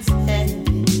can't stand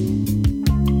it.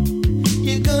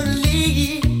 You're gonna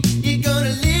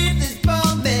leave this poor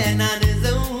man on his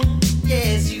own.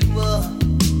 Yes, you are.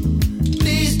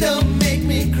 Please don't make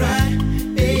me cry,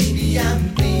 baby, I'm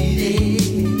bleeding.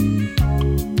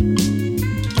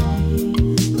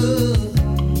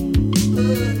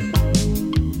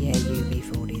 Yeah,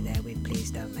 UB40 there with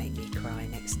Please Don't Make Me Cry.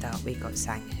 Next up, we got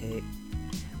Sanghoot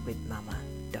with Mama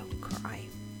Don't Cry.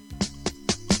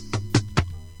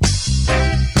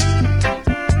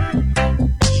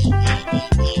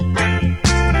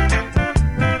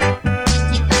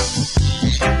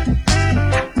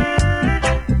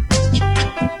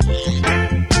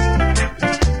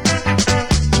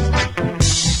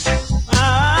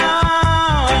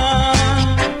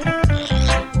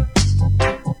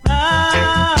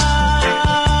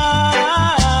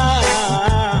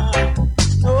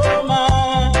 Oh,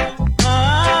 my.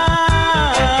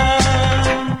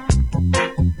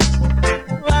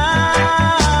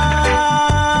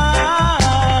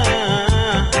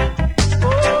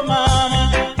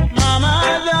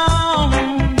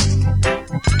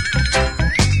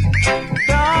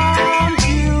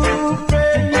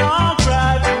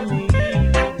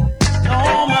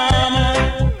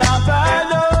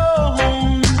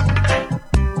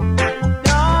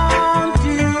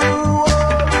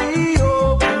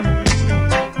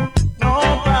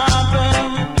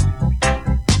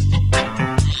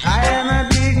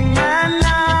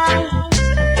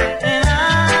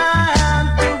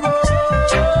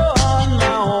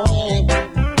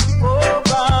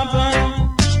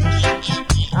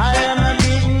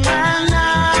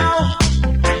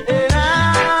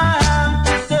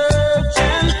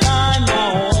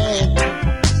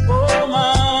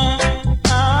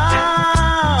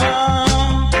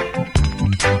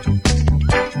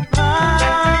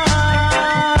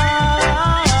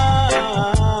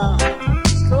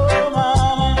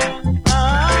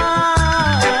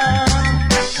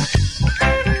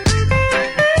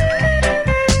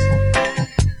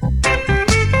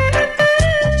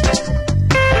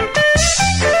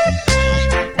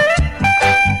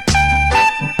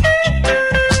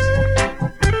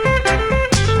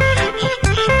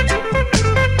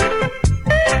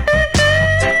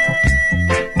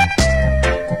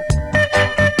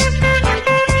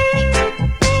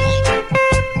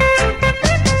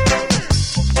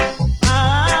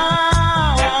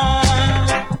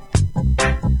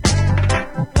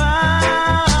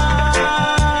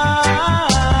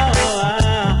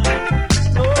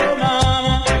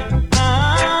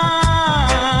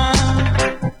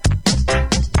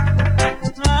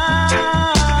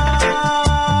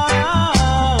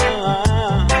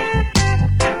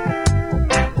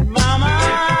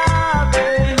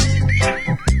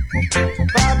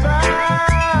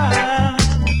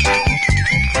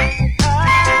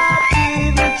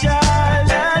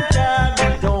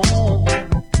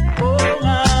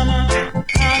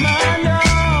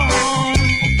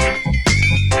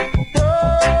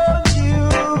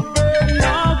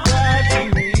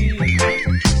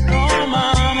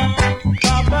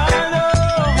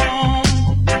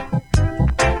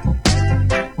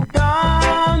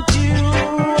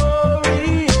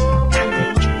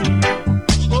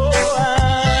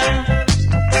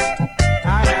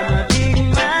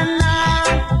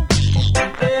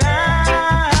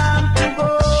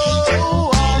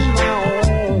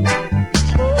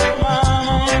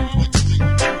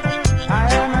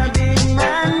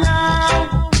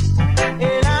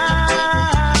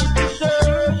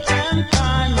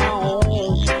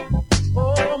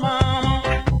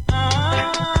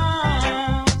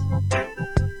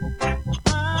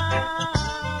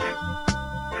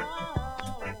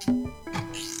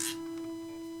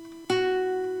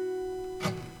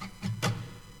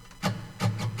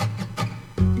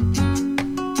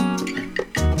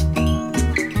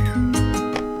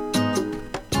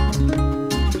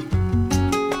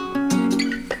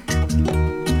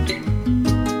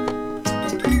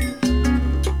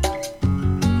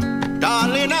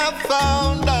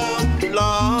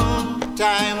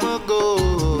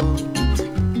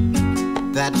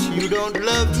 that you don't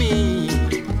love me,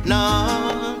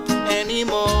 not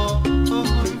anymore.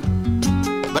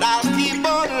 But I'll keep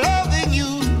on loving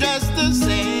you just the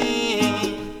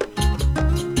same.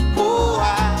 Oh, I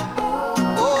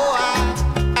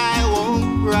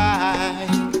won't cry.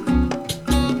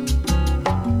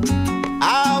 I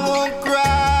won't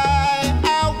cry, I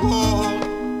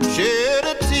won't shed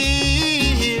a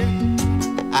tear.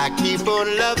 I keep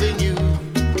on loving you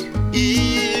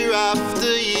year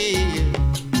after year.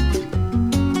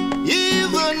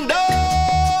 Even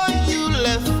though you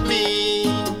left me,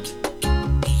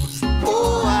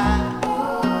 oh, I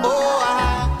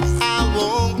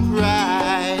won't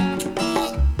cry.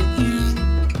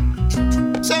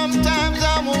 Sometimes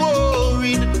I'm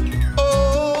worried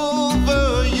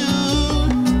over you.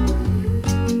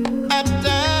 At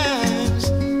times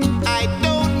I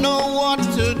don't know what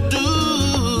to do.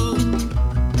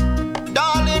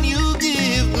 Darling, you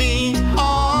give me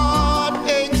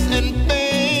heartaches and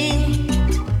pain.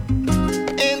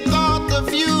 In thought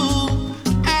of you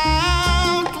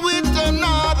out with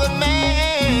another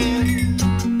man,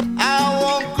 I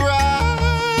won't cry,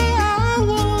 I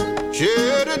won't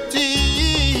shed a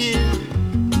tear.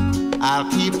 I'll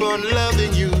keep on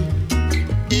loving you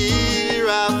year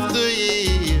after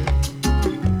year.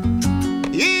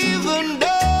 Even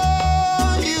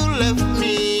though you left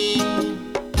me,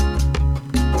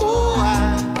 oh, I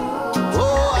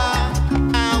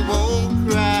won't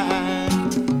cry.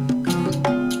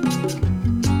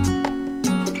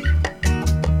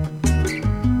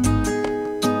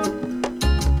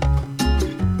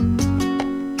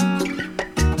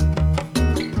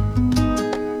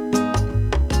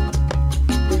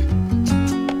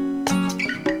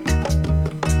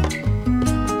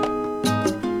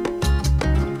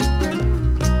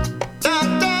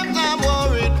 Sometimes I'm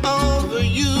worried over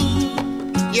you,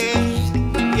 yeah,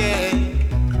 yeah.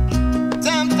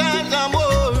 Sometimes I'm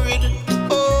worried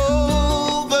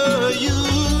over you.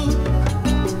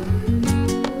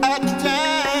 At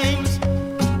times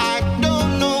I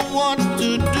don't know what to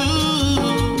do.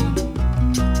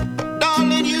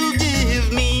 Darling, you give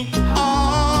me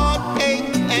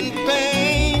heartache and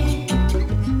pain.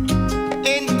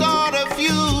 In thought of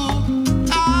you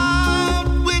out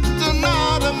with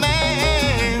another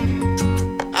man,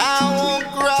 I won't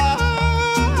cry,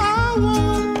 I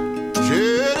won't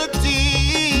shed a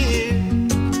tear.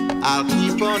 I'll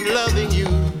keep on loving you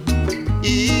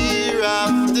year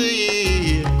after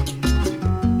year.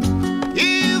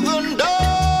 Even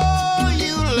though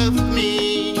you left me,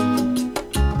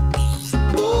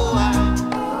 oh, I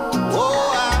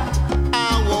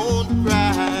won't cry.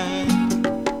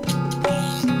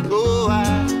 Oh, I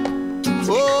won't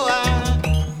cry.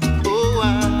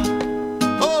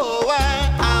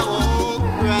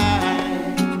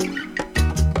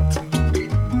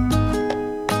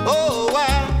 Oh,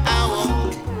 I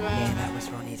won't cry. Yeah, that was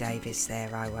Ronnie Davis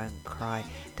there, I Won't Cry.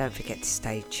 Don't forget to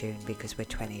stay tuned because we're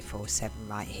 24/7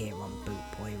 right here on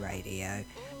bootboyradio.net.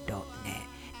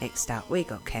 Next up, we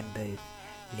got Ken Booth,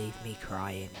 Leave Me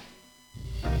Crying.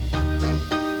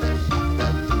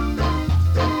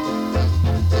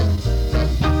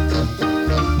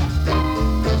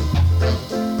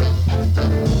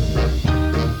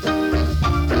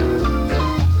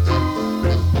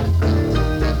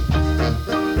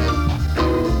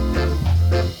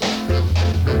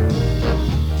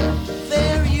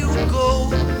 There you go,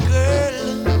 girl,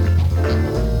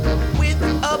 with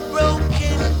a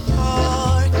broken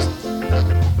heart,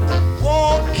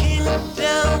 walking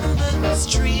down the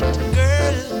street,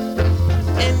 girl,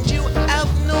 and you have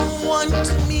no one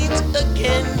to meet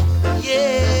again.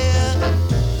 Yeah,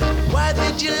 why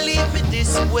did you leave me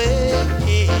this way?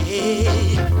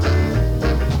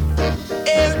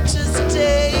 Here to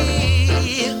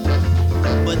stay,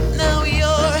 but now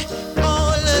you're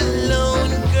all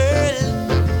alone, girl,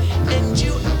 and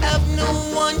you have no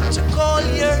one to call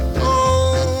your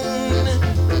own.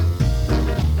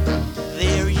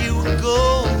 There you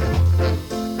go,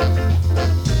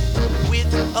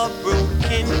 with a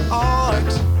broken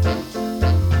heart.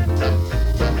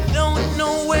 Don't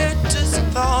know where to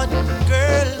start,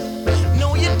 girl.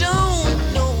 No, you don't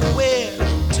know where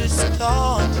to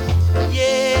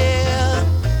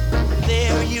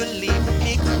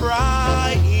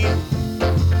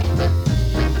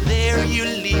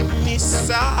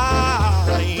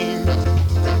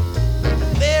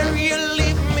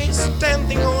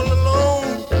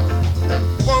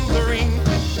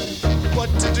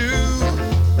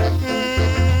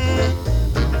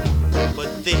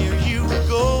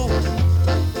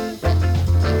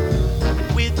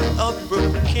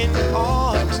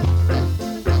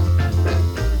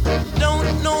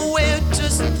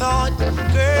just thought,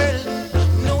 girl,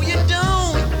 no, you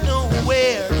don't know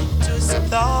where to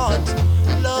start.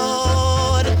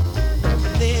 Lord,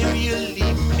 there you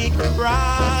leave me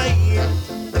crying.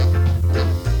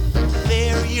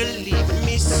 There you leave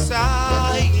me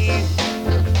sighing.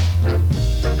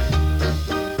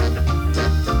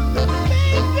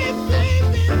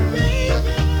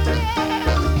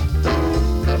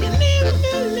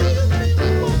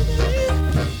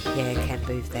 Yeah, Ken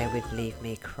Booth there with Leave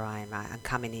Me Crying. Right, I'm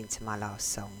coming into my last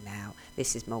song now.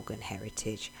 This is Morgan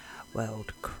Heritage,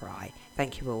 World Cry.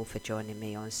 Thank you all for joining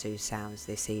me on Sue Sounds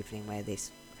this evening, where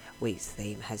this week's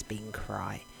theme has been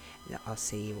Cry. I'll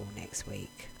see you all next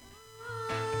week.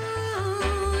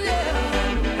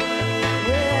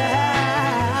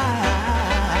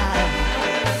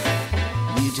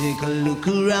 We take a look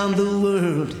around the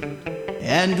world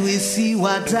and we see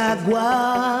what I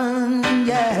want,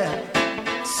 yeah.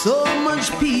 So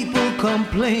much people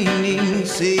complaining,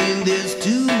 saying there's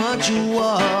too much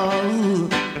war.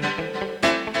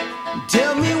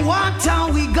 Tell me, what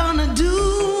are we gonna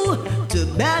do to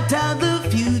better the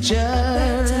future?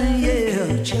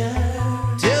 Yeah.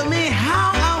 Tell me,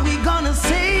 how are we gonna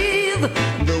save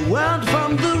the world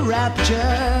from the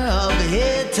rapture of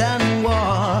hate and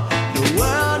war? The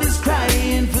world is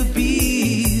crying for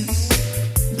peace.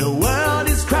 The world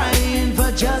is crying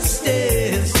for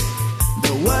justice.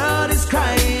 The world is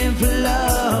crying for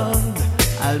love.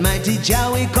 Almighty Jah,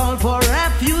 we call for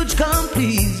refuge, come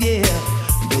please, yeah.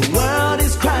 The world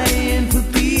is crying for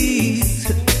peace.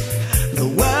 The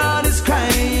world is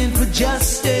crying for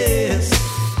justice.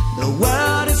 The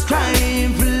world is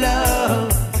crying for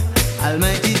love.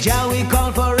 Almighty Jah, we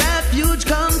call for refuge,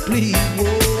 come please,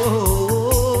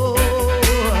 whoa.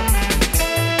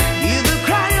 Hear the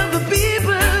cry of the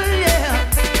people, yeah.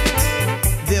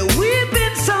 They're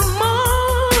weeping some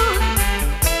more.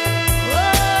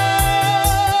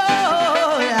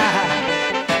 Oh, yeah.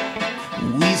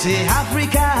 We say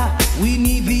Africa, we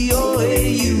need the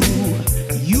OAU.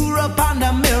 Europe and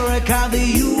America, the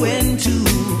UN too.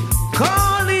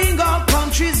 Calling all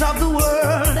countries of the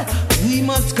world, we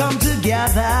must come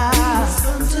together,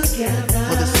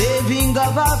 for the saving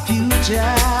of our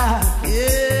future.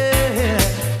 Yeah.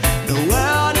 The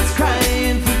world is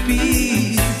crying for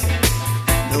peace.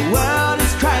 The world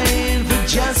is crying for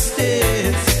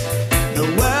justice. The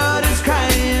world is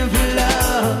crying for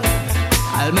love.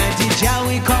 Almighty Jah,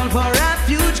 we call for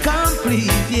refuge, come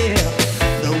please, yeah.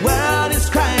 The world is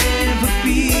crying for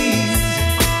peace.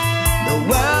 The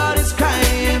world is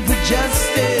crying for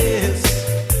justice.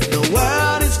 The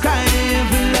world is crying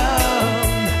for love.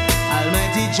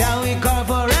 Almighty Jah, we call